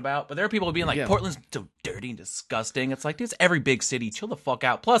talking about, but there are people being like, Portland's so dirty and disgusting. It's like, dude, it's every big city. Chill the fuck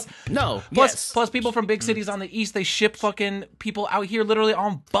out. Plus people from big cities on the east, they ship fucking people out here literally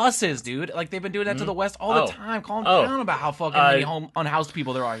on buses, dude. Like, they've been doing that to the west all the time. Calm down about how fucking many unhoused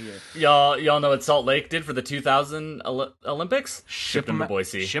people there are here. Y'all know what Salt Lake did for the 2000 Olympics? Shipped them to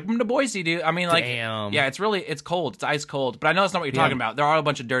Boise. Ship them to Boise, dude. I mean, like, yeah, it's cold. It's ice cold. But I know that's not what you're talking about. There are a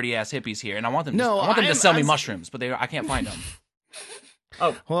bunch of dirty ass hippies here, and I want them to sell me mushrooms, but I can't find them.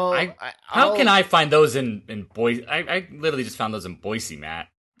 Oh, well, how can I find those in Boise? I literally just found those in Boise, Matt.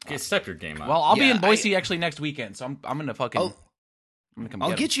 Step your game up. Well, I'll be in Boise actually next weekend, so I'm gonna fucking. I'm gonna come.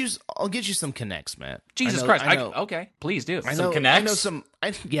 I'll get you some connects, Matt. Jesus Christ! Okay, please do. Some connects. I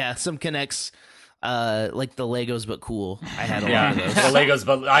know some connects. Like the Legos, but cool. I had a lot of those. The Legos,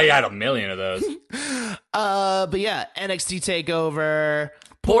 but I had a million of those. But yeah, NXT TakeOver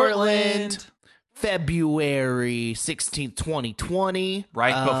Portland, February 16th, 2020.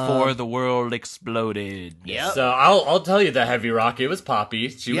 Right before the world exploded. Yeah. So I'll tell you the heavy rock. It was Poppy.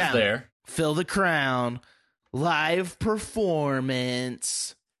 She was there. Phil the Crown, live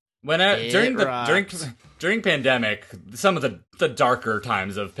performance. During pandemic, some of the darker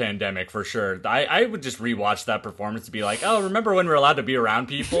times of pandemic for sure, I would just rewatch that performance to be like, oh, remember when we were allowed to be around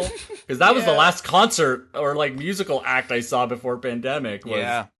people? Because that was the last concert or like musical act I saw before pandemic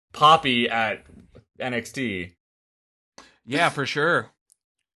was Poppy at NXT. Yeah, for sure.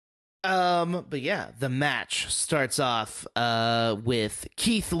 But yeah, the match starts off with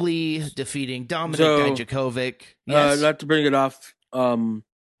Keith Lee defeating Dominik Dijakovic. Not to bring it off before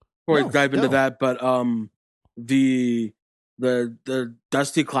we dive into that, but the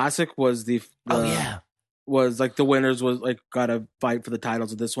Dusty Classic was was like the winners was like gotta fight for the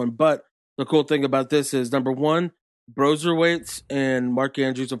titles of this one. But the cool thing about this is number one, Broserweights and Mark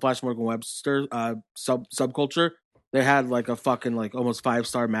Andrews and Flash Morgan Webster subculture, they had like a fucking like almost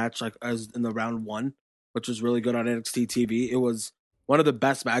 5-star match like as in the round one, which was really good on NXT TV. It was one of the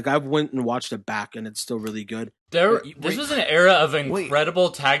best. I went and watched it back, and it's still really good. This was an era of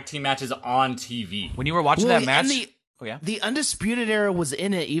incredible tag team matches on TV. When you were watching that match, the Undisputed Era was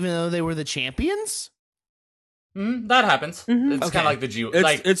in it, even though they were the champions. That happens. Mhm. It's kind of like the G.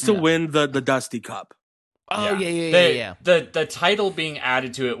 It's to win the Dusty Cup. Oh yeah. The title being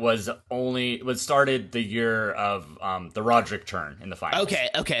added to it was started the year of the Roderick turn in the finals.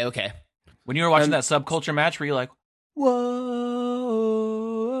 Okay. When you were watching that Subculture match, were you like, whoa?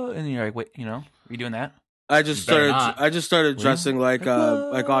 And you're like, wait, are you doing that? I just started dressing like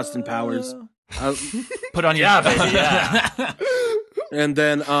Austin Powers. Put on your baby, yeah. And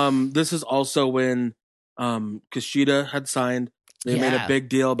then this is also when Kushida had signed. They made a big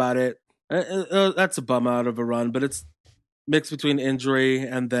deal about it. That's a bum out of a run, but it's mixed between injury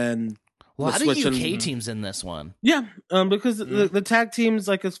and then a lot of UK teams in this one. Yeah, because the tag teams,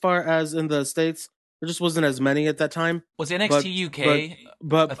 like as far as in the States, there just wasn't as many at that time. Was NXT UK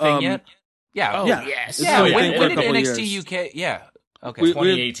but a thing yet? Yeah. Oh, yeah. yes. Yeah. When did NXT years. UK? Yeah. Okay.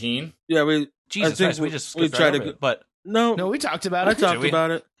 2018. Yeah. Jesus Christ, we just skipped tried right over it, but no, we talked about it. I talked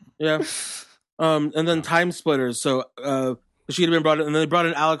about it. Yeah. And then Time Splitters. So she'd have been brought in, and then they brought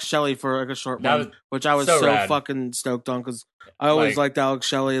in Alex Shelley for like a short one, which I was so fucking stoked on because I always liked Alex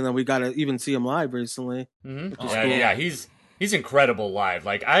Shelley, and then we got to even see him live recently. Mm-hmm. Yeah, he's incredible live.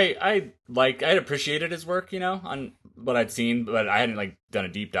 Like I appreciated his work, on what I'd seen, but I hadn't done a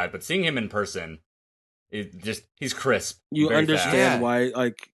deep dive. But seeing him in person, he's crisp. You understand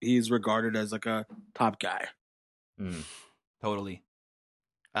why he's regarded as like a top guy. Totally.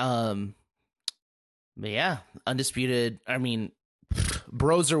 But yeah, undisputed. I mean,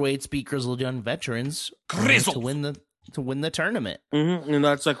 Broserweights beat Grizzled Young Veterans to win the tournament. Mm-hmm. And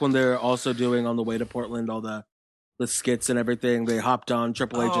that's like when they're also doing on the way to Portland all the skits and everything. They hopped on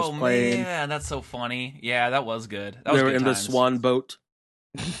Triple H's plane. Yeah, that's so funny. Yeah, that was good. They were in the Swan boat.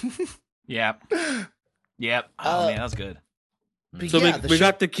 Yep. Oh man, that was good. So we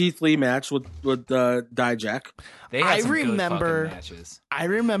got the Keith Lee match with Dijak. They had some good fucking matches. I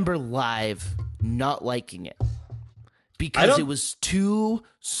remember live not liking it because it was too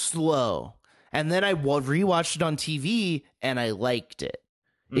slow. And then I rewatched it on TV and I liked it.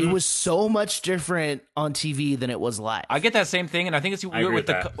 Mm-hmm. It was so much different on TV than it was live. I get that same thing, and I think it's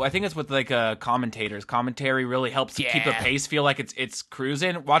with commentators. Commentary really helps keep the pace feel like it's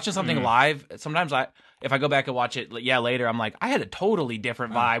cruising. Watching something live, sometimes if I go back and watch it later, I'm like, I had a totally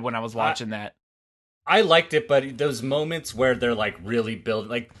different vibe when I was watching that. I liked it, but those moments where they're really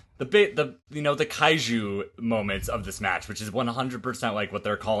building, the kaiju moments of this match, which is 100% what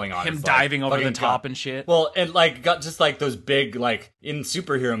they're calling on. Him diving over the top and shit. Well, and got just those big, in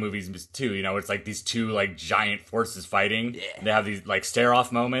superhero movies too, it's these two giant forces fighting. Yeah. They have these stare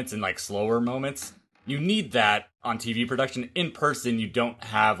off moments and slower moments. You need that on TV production. In person, you don't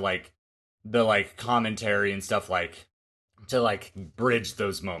have the commentary and stuff to bridge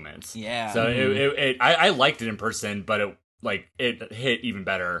those moments. Yeah. So I liked it in person, but it hit even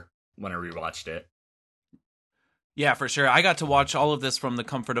better when I rewatched it. Yeah, for sure. I got to watch all of this from the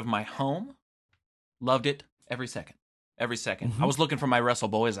comfort of my home. Loved it every second. Mm-hmm. I was looking for my Wrestle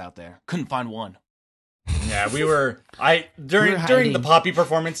Boys out there. Couldn't find one. Yeah, during the Poppy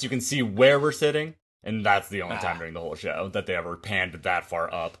performance, you can see where we're sitting, and that's the only time during the whole show that they ever panned that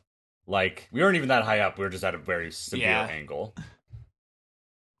far up. We weren't even that high up. We were just at a very severe angle.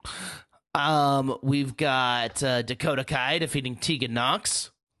 We've got Dakota Kai defeating Tegan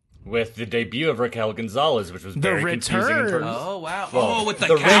Nox. With the debut of Raquel Gonzalez, which was very confusing. Oh, wow. Well, with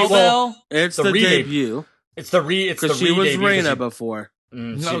the cowbell? It's the debut. It's the she was Reina before. She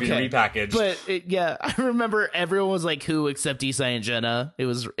been repackaged. But I remember everyone was like, "Who?" except Isai and Jenna.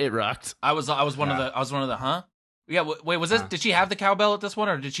 It rocked. I was one of the huh? Yeah. Wait, was this? Did she have the cowbell at this one,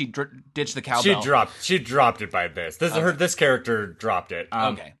 or did she ditch the cowbell? She dropped it by this. This character dropped it.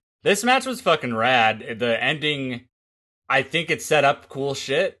 Okay. This match was fucking rad. The ending, I think it set up cool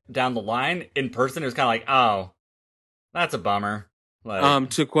shit down the line. In person, it was kind of oh, that's a bummer.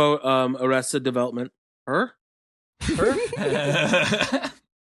 To quote Arrested Development, her?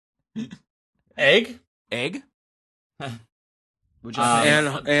 Egg? Would you and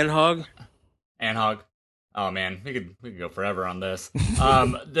Hog? And Hog. Oh man, we could go forever on this.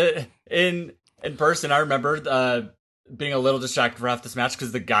 In person, I remember being a little distracted for half this match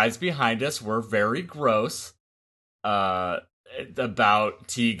because the guys behind us were very gross about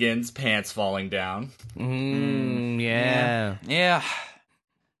Tegan's pants falling down. Yeah.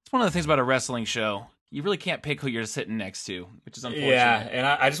 It's one of the things about a wrestling show. You really can't pick who you're sitting next to, which is unfortunate. Yeah, and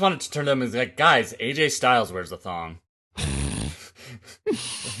I just wanted to turn to them and guys, AJ Styles wears a thong.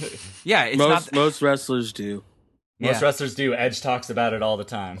 Yeah, it's most wrestlers do. Most wrestlers do. Edge talks about it all the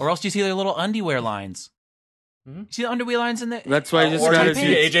time. Or else you see their little underwear lines. Mm-hmm. You see the underwear lines in there? That's why you just gotta you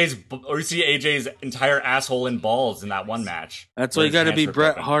see AJ's entire asshole and balls in that one match. That's why you gotta be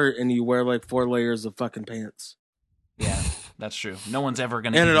Bret Hart and you wear 4 layers of fucking pants. Yeah, that's true. No one's ever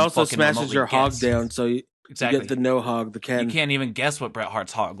going to. And it also smashes your hog down, so you get the no hog. You can't even guess what Bret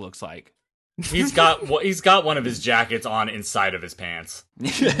Hart's hog looks like. He's got one of his jackets on inside of his pants.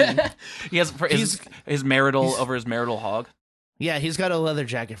 He has his marital hog. Yeah, he's got a leather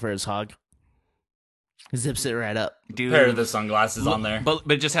jacket for his hog. Zips it right up. Dude, pair of the sunglasses on there, but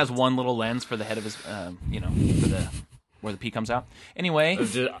it just has one little lens for the head of his, for where the pee comes out. Anyway,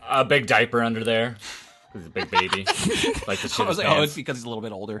 a big diaper under there. He's a big baby. Like the shit. I was like, it's because he's a little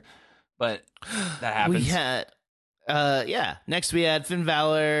bit older, but that happens. We had. Next we had Finn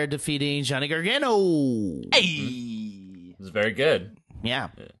Balor defeating Johnny Gargano. Hey, it was very good. Yeah.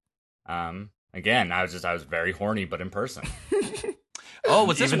 Again, I was very horny, but in person. Oh,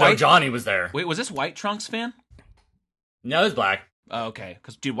 was this even white? Though Johnny was there. Wait, was this White Trunks Finn? No, it was black. Oh, okay,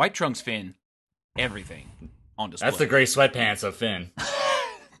 because dude, White Trunks Finn, everything on display. That's the gray sweatpants of Finn.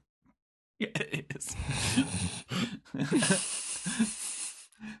 Yeah, it is.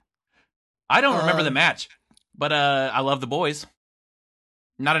 I don't remember the match. But I love the boys.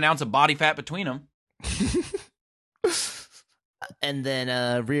 Not an ounce of body fat between them. And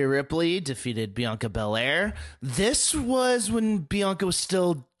then Rhea Ripley defeated Bianca Belair. This was when Bianca was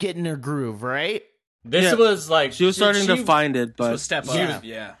still getting her groove, right? This was like she was starting to find it, but step up.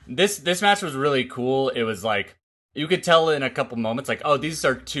 Yeah. This match was really cool. It was like you could tell in a couple moments, like, oh, these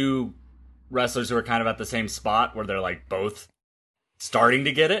are two wrestlers who are kind of at the same spot where they're like both starting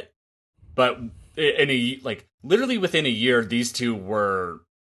to get it, but literally within a year, these two were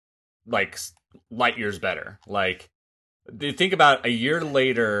like light years better. Like, think about a year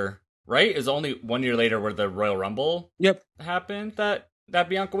later, right? It's only 1 year later where the Royal Rumble happened that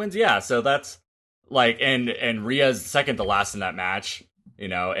Bianca wins. Yeah, so that's like, and Rhea's second to last in that match,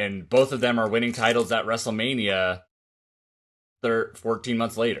 and both of them are winning titles at WrestleMania 14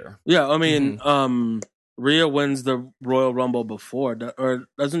 months later. Yeah, I mean, Rhea wins the Royal Rumble before, or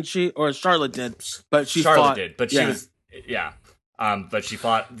doesn't she? Or Charlotte did, but she fought. But she was, but she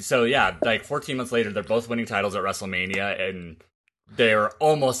fought. So yeah, like 14 months later, they're both winning titles at WrestleMania, and they're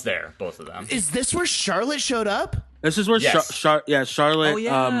almost there, both of them. Is this where Charlotte showed up? This is where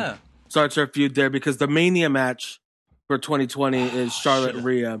Charlotte starts her feud there, because the Mania match for 2020 is Charlotte and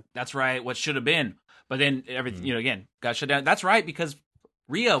Rhea. That's right. What should have been, but then everything, again, got shut down. That's right, because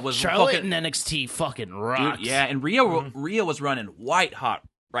Rhea was Charlotte and NXT fucking rocks. Dude, yeah, and Rhea was running white hot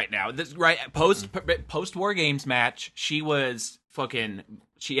right now. This right post War Games match, she was fucking.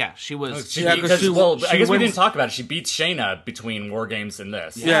 She was. I guess we didn't talk about it. She beats Shayna between War Games and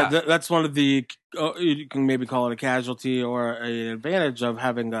this. Yeah, that's one of the. You can maybe call it a casualty or an advantage of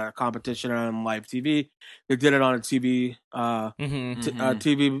having a competition on live TV. They did it on a TV,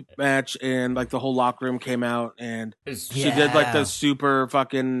 TV match, and like the whole locker room came out, and she did like the super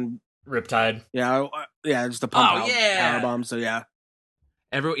fucking Riptide. Yeah, just a pump out bomb. So yeah,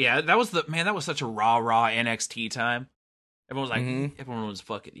 that was such a raw NXT time. Everyone was like, everyone was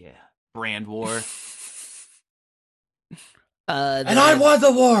fucking, brand war. And I won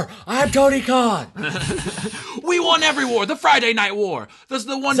the war. I'm Tony Khan. We won every war. The Friday Night War. This is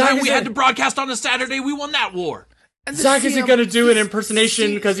the one time we had to broadcast on a Saturday. We won that war. And Zach isn't going to do an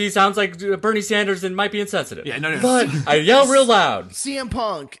impersonation because he sounds like Bernie Sanders and might be insensitive. Yeah, no. But I yell real loud. CM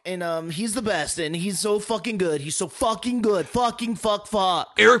Punk, and he's the best, and he's so fucking good. He's so fucking good. Fucking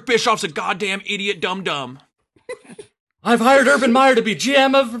fuck. Eric Bischoff's a goddamn idiot dumb. I've hired Urban Meyer to be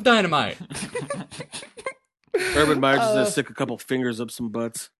GM of Dynamite. Urban Meyer just gonna stick a couple fingers up some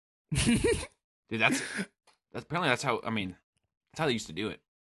butts. Dude, that's how they used to do it.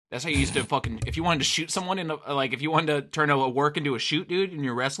 That's how you used to fucking, if you wanted to shoot someone if you wanted to turn a work into a shoot, dude, and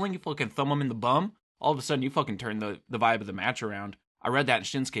you're wrestling, you fucking thumb them in the bum. All of a sudden, you fucking turn the vibe of the match around. I read that in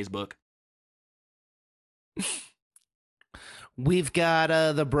Shinsuke's book. We've got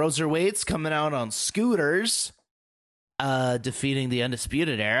the Broserweights coming out on scooters. Defeating the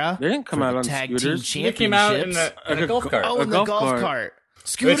Undisputed Era. They didn't come out on scooters. They came out in a golf cart. Oh, in the golf cart.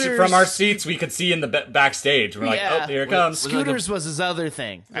 Scooters. Which, from our seats, we could see in the backstage. We're like, oh, here it comes. Scooters was his other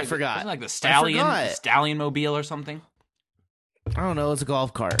thing. I forgot. Wasn't like the Stallion Mobile or something? I don't know. It's a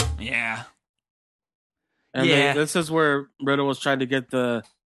golf cart. Yeah. And this is where Riddle was trying to get the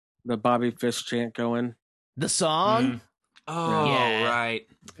Bobby Fish chant going. The song? Oh, right.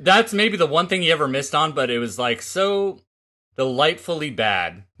 That's maybe the one thing he ever missed on, but it was like so delightfully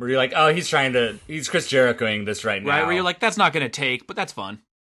bad. Where you're like, oh, he's Chris Jerichoing this right now. Right, where you're like, that's not going to take, but that's fun.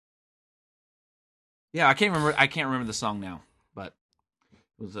 Yeah, I can't remember the song now, but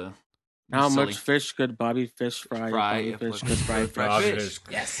it was How much fish could Bobby Fish fry? Bobby Fish could fry fish.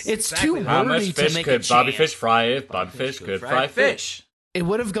 Yes, it's too wordy How much fish to make could Bobby Fish fry if Bobby Fish could fry fish? It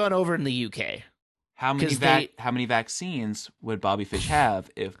would have gone over in the UK. How many vaccines would Bobby Fish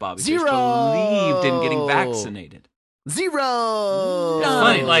have if Bobby Zero! Fish believed in getting vaccinated? 0. It's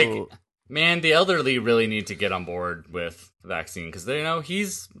funny, like, man, the elderly really need to get on board with the vaccine because they know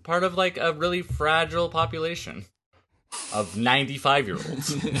he's part of like a really fragile population of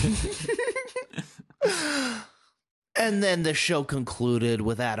 95-year-olds. And then the show concluded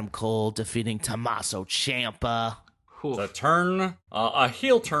with Adam Cole defeating Tommaso Ciampa. A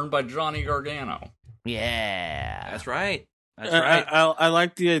heel turn by Johnny Gargano. Yeah, that's right. That's right. I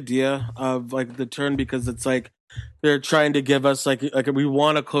like the idea of like the turn because it's like they're trying to give us like we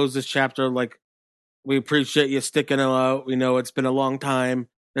want to close this chapter. Like we appreciate you sticking it out. We know it's been a long time.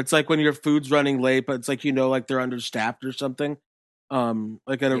 It's like when your food's running late, but it's like like they're understaffed or something.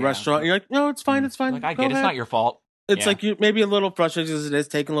 Like at a restaurant, you're like, no, it's fine, it's fine. Like I get it's not your fault. It's like you maybe a little frustrated as it is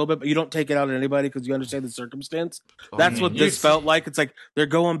taking a little bit, but you don't take it out on anybody because you understand the circumstance. That's what this felt like. It's like they're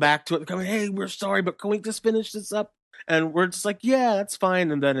going back to it, going, "Hey, we're sorry, but can we just finish this up?" And we're just like, "Yeah, that's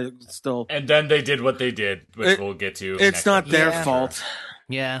fine." And then it's still, and then they did what they did, which we'll get to. It's not their fault.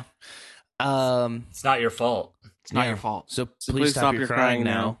 Yeah, it's not your fault. It's not your fault. So please stop your crying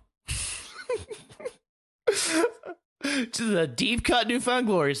now. To the deep cut Newfound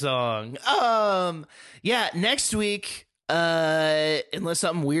Glory song. Yeah, next week, unless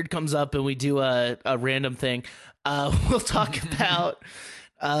something weird comes up and we do a random thing, we'll talk about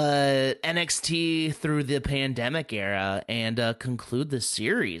NXT through the pandemic era and conclude the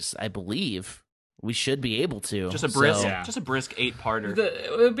series. I believe we should be able to. Just a brisk 8-parter.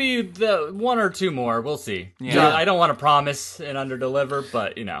 It would be the 1 or 2 more. We'll see. Yeah. I don't want to promise and underdeliver,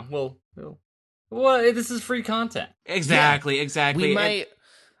 but we'll. Well, this is free content. Exactly. We might.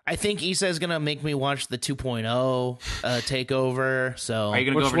 I think Issa is gonna make me watch the 2.0 takeover. So are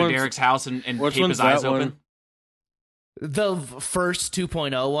you gonna go over to Derek's house and keep his eyes open? The first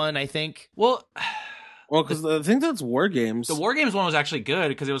 2.0 one, I think. Well, because I think that's War Games. The War Games one was actually good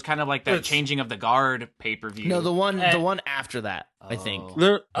because it was kind of like that changing of the guard pay-per-view. No, the one after that, I think.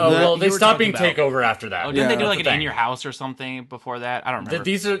 They stopped being Takeover after that. Oh, didn't they do like an In Your House or something before that? I don't remember.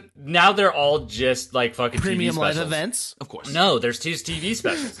 They're all just like fucking premium TV live specials. events? Of course. No, there's TV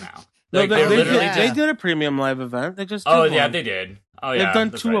specials now. No, they did a premium live event. They just they did. Oh yeah, they've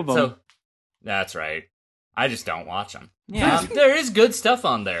done 2 of them. So, that's right. I just don't watch them. Yeah, there is good stuff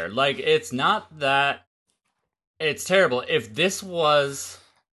on there. Like it's not that. It's terrible. If this was,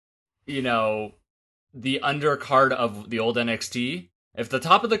 the undercard of the old NXT, if the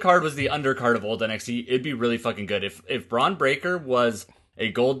top of the card was the undercard of old NXT, it'd be really fucking good. If Braun Breaker was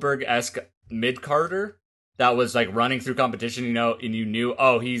a Goldberg-esque mid-carder that was like running through competition, and you knew,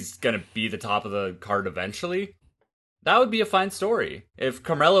 he's gonna be the top of the card eventually, that would be a fine story. If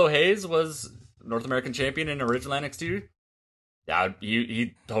Carmelo Hayes was North American champion in original NXT,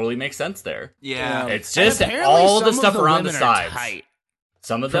 he totally makes sense there. Yeah. It's just all the stuff around the sides.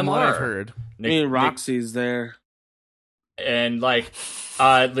 Some of them from what are. I've heard. Roxy's there. And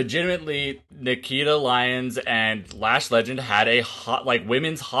legitimately, Nikita Lyons and Lash Legend had a hot,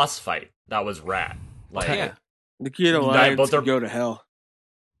 women's Haas fight that was rad. Nikita Lyons can go to hell.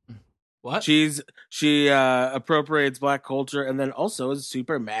 What? She appropriates black culture and then also is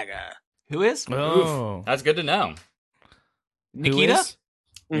super MAGA. Who is? Oof, that's good to know. Nikita?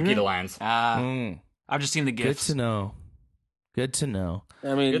 Nikita Lyons. I've just seen the gifs. Good to know.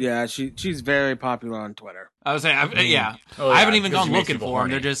 I mean, she's very popular on Twitter. I was saying, I haven't even gone looking for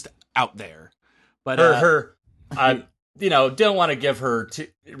them. They're just out there. But don't want to give her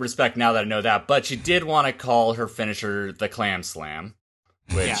respect now that I know that, but she did want to call her finisher the Clam Slam.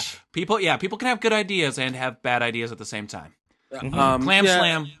 Which people can have good ideas and have bad ideas at the same time. Clam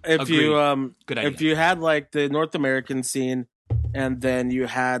Slam. If agreed. good idea. If you had the North American scene, and then you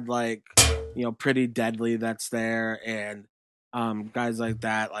had Pretty Deadly that's there, and guys like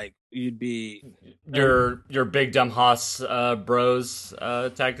that, you'd be your big dumb Haas bros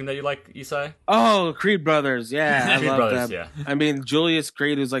tag team that you like, Isai? Oh, Creed Brothers, yeah, Creed I love Brothers, them. yeah. I mean, Julius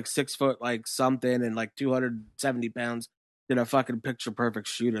Creed, who's 6 foot something and 270 pounds, did a fucking picture perfect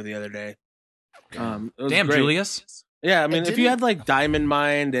shooter the other day. Damn, great. Julius. Yeah, I mean, if you had Diamond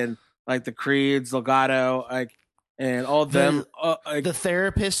Mind and the Creeds, Legato, and all of them, the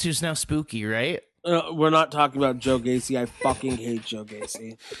therapist who's now Spooky, right? We're not talking about Joe Gacy. I fucking hate Joe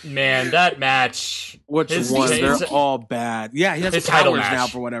Gacy. Man, that match. Which one? They're all bad. Yeah, he has his title powers match now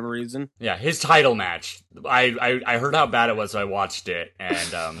for whatever reason. Yeah, his title match. I heard how bad it was, so I watched it,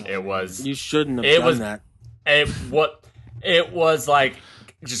 and it was. You shouldn't have done that. It was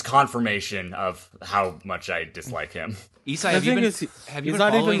just confirmation of how much I dislike him. Isai, he's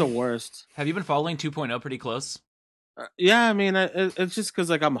not even the worst. Have you been following 2.0 pretty close? Yeah, I mean, it's just because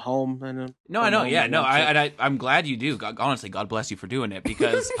like I'm home and no, I know, yeah, no, I'm glad you do. Honestly, God bless you for doing it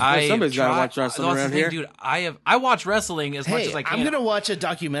because somebody's gotta watch wrestling around here, dude. I watch wrestling as much as I can. I'm gonna watch a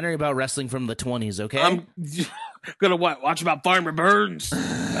documentary about wrestling from the 20s. Okay, I'm gonna watch about Farmer Burns.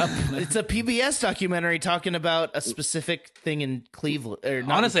 It's a PBS documentary talking about a specific thing in Cleveland.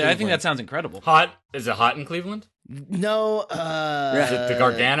 Honestly, I think that sounds incredible. Hot? Is it hot in Cleveland? No, is it the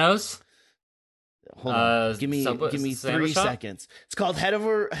Garganos? Hold on. Give me 3 seconds. It's called Head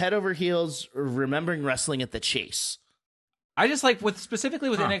Over Heels: Remembering Wrestling at the Chase. I just like specifically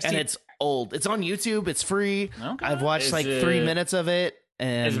with NXT, and it's old. It's on YouTube. It's free. Okay. I've watched 3 minutes of it,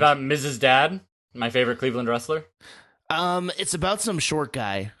 and it's about Mrs. Dad, my favorite Cleveland wrestler. It's about some short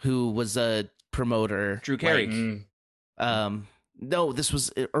guy who was a promoter. Drew Carey. No, this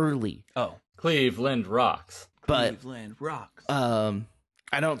was early. Oh, Cleveland rocks. But Cleveland rocks.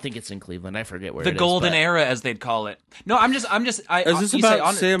 I don't think it's in Cleveland. I forget where the it is. The golden era, as they'd call it. No, I'm just. Is this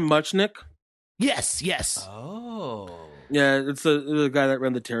about Sam Muchnick? Yes. Oh. Yeah, it's the guy that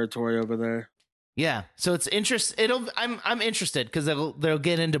ran the territory over there. Yeah, so it's I'm interested because they'll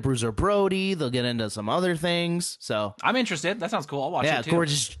get into Bruiser Brody. They'll get into some other things. So I'm interested. That sounds cool. I'll watch it too.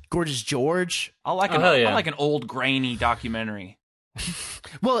 Gorgeous George. I like an old grainy documentary.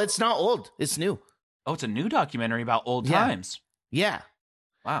 Well, it's not old. It's new. Oh, it's a new documentary about old times. Yeah.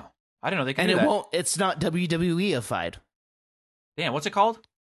 Wow. I didn't know they could do that. And it's not WWE-ified. Damn, what's it called?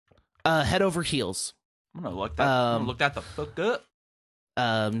 Head Over Heels. I'm gonna look that the fuck up.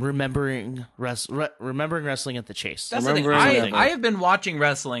 Remembering wrestling at the Chase. That's the thing. I have been watching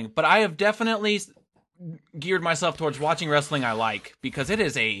wrestling, but I have definitely geared myself towards watching wrestling I like because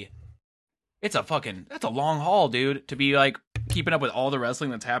that's a long haul, dude, to be like keeping up with all the wrestling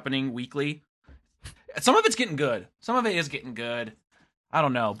that's happening weekly. Some of it's getting good. Some of it is getting good. I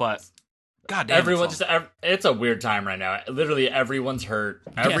don't know, but goddamn, it's a weird time right now. Literally everyone's hurt.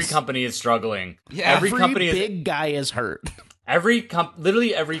 Every company is struggling. Yeah, every big guy is hurt.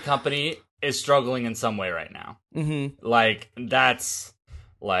 Literally every company is struggling in some way right now. Mm-hmm. Like it's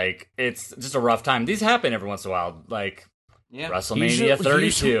just a rough time. These happen every once in a while. Like WrestleMania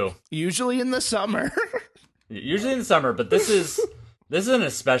 32. Usually in the summer. Usually in the summer, but this is an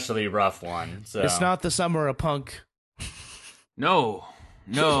especially rough one. So it's not the summer of Punk. No,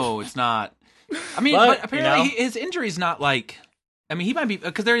 it's not. I mean, but apparently his injury's not like. I mean, he might be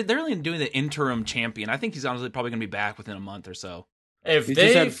because they're only doing the interim champion. I think he's honestly probably going to be back within a month or so. If he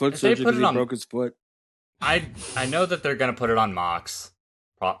just had foot surgery because he broke his foot. I know that they're going to put it on Mox.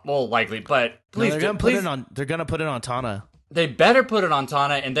 Well, likely, but please, they're going to put it on Tana. They better put it on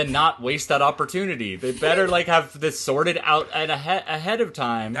Tana and then not waste that opportunity. They better have this sorted out ahead of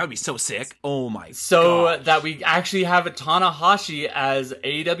time. That would be so sick. Oh my god. So that we actually have a Tanahashi as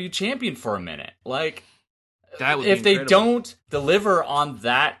AEW champion for a minute. That would if they don't deliver on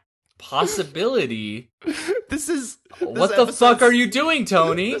that possibility, what the fuck are you doing,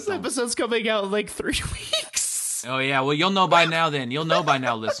 Tony? This episode's coming out in 3 weeks. Oh yeah, well you'll know by now. Then you'll know by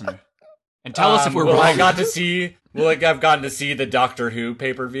now, listener, and tell us if we're wrong. I've gotten to see the Doctor Who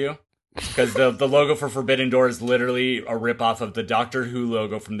pay-per-view because the logo for Forbidden Door is literally a ripoff of the Doctor Who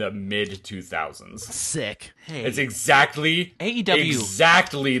logo from the mid-2000s. Sick. Hey, it's exactly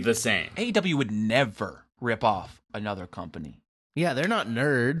the same. AEW would never rip off another company. Yeah, they're not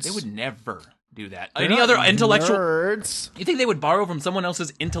nerds. They would never do that. They're Any other intellectual nerds? You think they would borrow from someone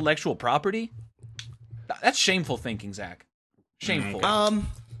else's intellectual property? That's shameful thinking, Zach. Shameful.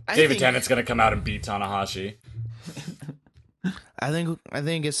 David Tennant's gonna come out and beat Tanahashi. I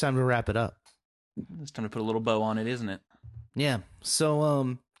think it's time to wrap it up. It's time to put a little bow on it, isn't it? Yeah.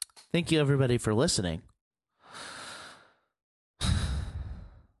 So, thank you everybody for listening.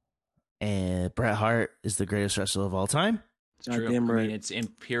 And Bret Hart is the greatest wrestler of all time. It's true. I mean, it's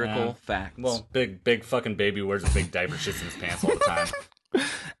empirical facts. Well, big fucking baby wears a big diaper, shits in his pants all the time.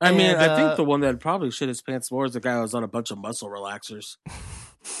 I mean, I think the one that probably shit his pants more is the guy who was on a bunch of muscle relaxers.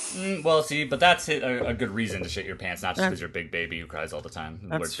 Well, see, but that's a good reason to shit your pants, not just because you're a big baby who cries all the time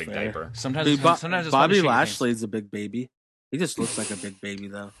and wears a big diaper. Sometimes Bobby Lashley's a big baby. He just looks like a big baby,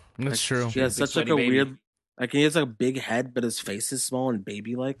 though. That's true. He has such a weird, he has a big head, but his face is small and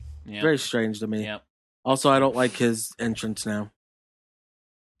baby-like. Yep. Very strange to me. Yep. Also, I don't like his entrance now.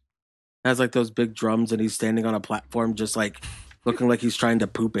 Has those big drums, and he's standing on a platform, just looking like he's trying to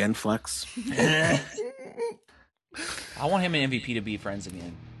poop and flex. I want him and MVP to be friends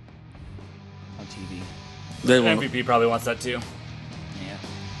again on TV. MVP probably wants that too. Yeah.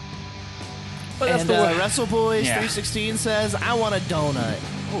 But that's WrestleBoys 316 says, "I want a donut."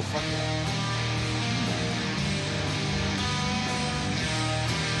 Oh, fuck.